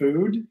digesting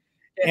food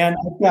and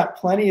I've got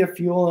plenty of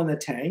fuel in the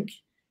tank.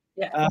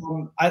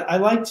 I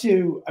like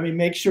to, I mean,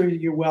 make sure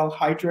you're well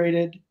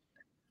hydrated.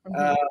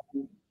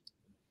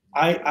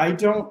 I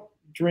don't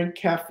drink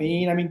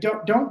caffeine. I mean,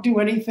 don't do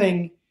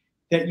anything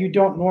that you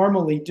don't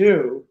normally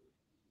do,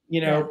 you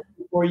know,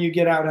 before you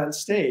get out on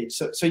stage.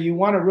 So you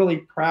want to really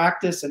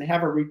practice and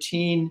have a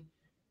routine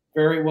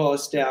very well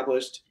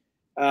established.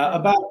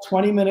 About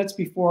 20 minutes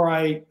before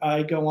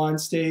I go on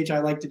stage, I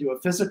like to do a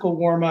physical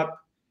warm up,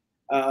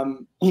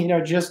 you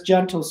know, just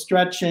gentle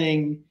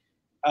stretching,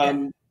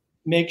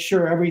 make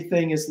sure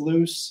everything is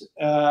loose.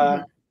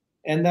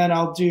 And then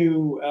I'll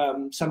do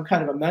some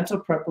kind of a mental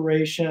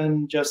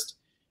preparation, just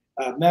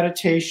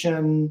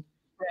meditation,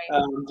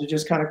 to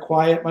just kind of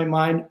quiet my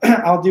mind.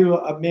 I'll do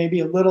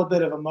maybe a little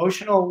bit of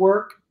emotional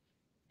work,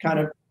 kind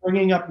of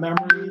bringing up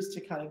memories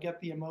to kind of get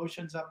the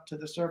emotions up to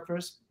the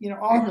surface, you know,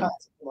 all kinds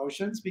of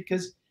emotions,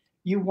 because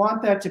you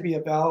want that to be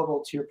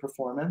available to your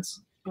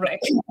performance.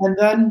 And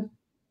then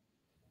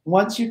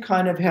once you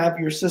kind of have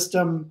your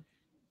system,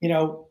 you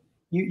know,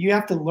 you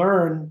have to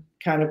learn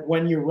kind of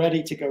when you're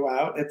ready to go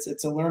out.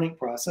 It's a learning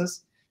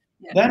process.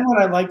 Then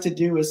what I like to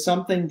do is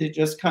something to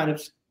just kind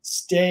of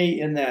stay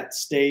in that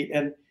state.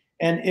 And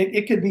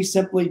it could be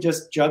simply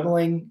just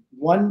juggling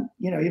one,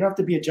 you know, you don't have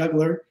to be a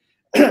juggler,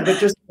 but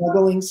just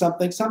juggling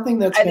something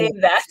that's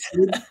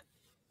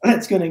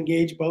going to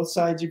engage both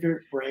sides of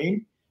your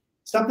brain,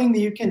 something that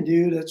you can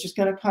do that's just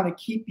going to kind of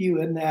keep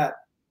you in that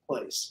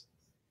place.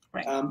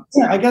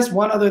 I guess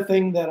one other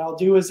thing that I'll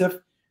do is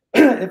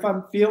if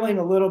I'm feeling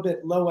a little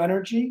bit low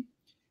energy,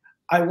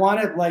 I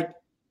want to like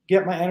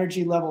get my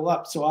energy level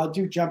up. So I'll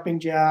do jumping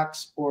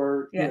jacks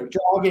or you know,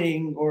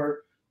 jogging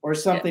or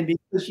something,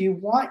 because you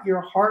want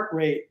your heart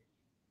rate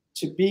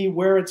to be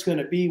where it's going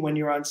to be when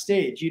you're on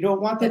stage. You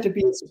don't want that to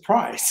be a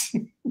surprise.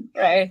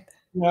 You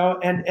know,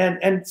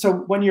 and so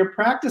when you're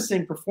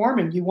practicing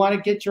performing, you want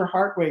to get your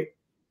heart rate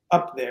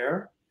up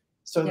there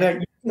so that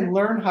you can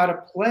learn how to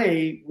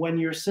play when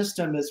your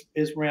system is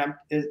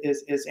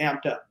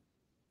amped up.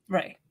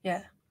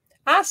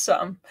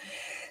 Awesome.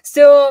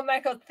 So,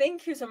 Michael,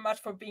 thank you so much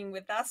for being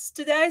with us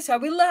today. So I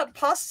will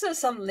post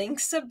some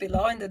links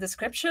below in the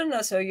description.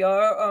 So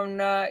your own,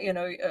 you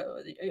know,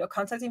 your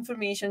contact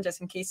information,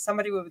 just in case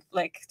somebody would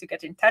like to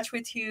get in touch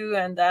with you,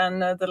 and then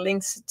the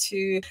links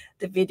to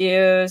the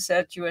videos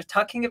that you were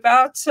talking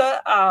about.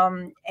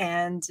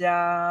 And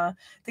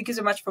thank you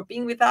so much for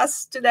being with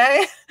us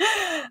today,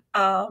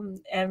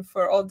 and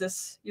for all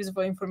this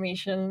useful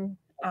information.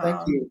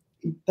 Thank you.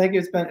 Thank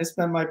you. It's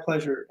been my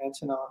pleasure,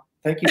 Antonella.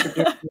 Thank you for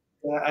doing it.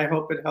 I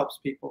hope it helps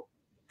people.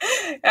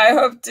 I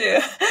hope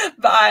to.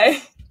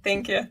 Bye.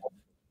 Thank you.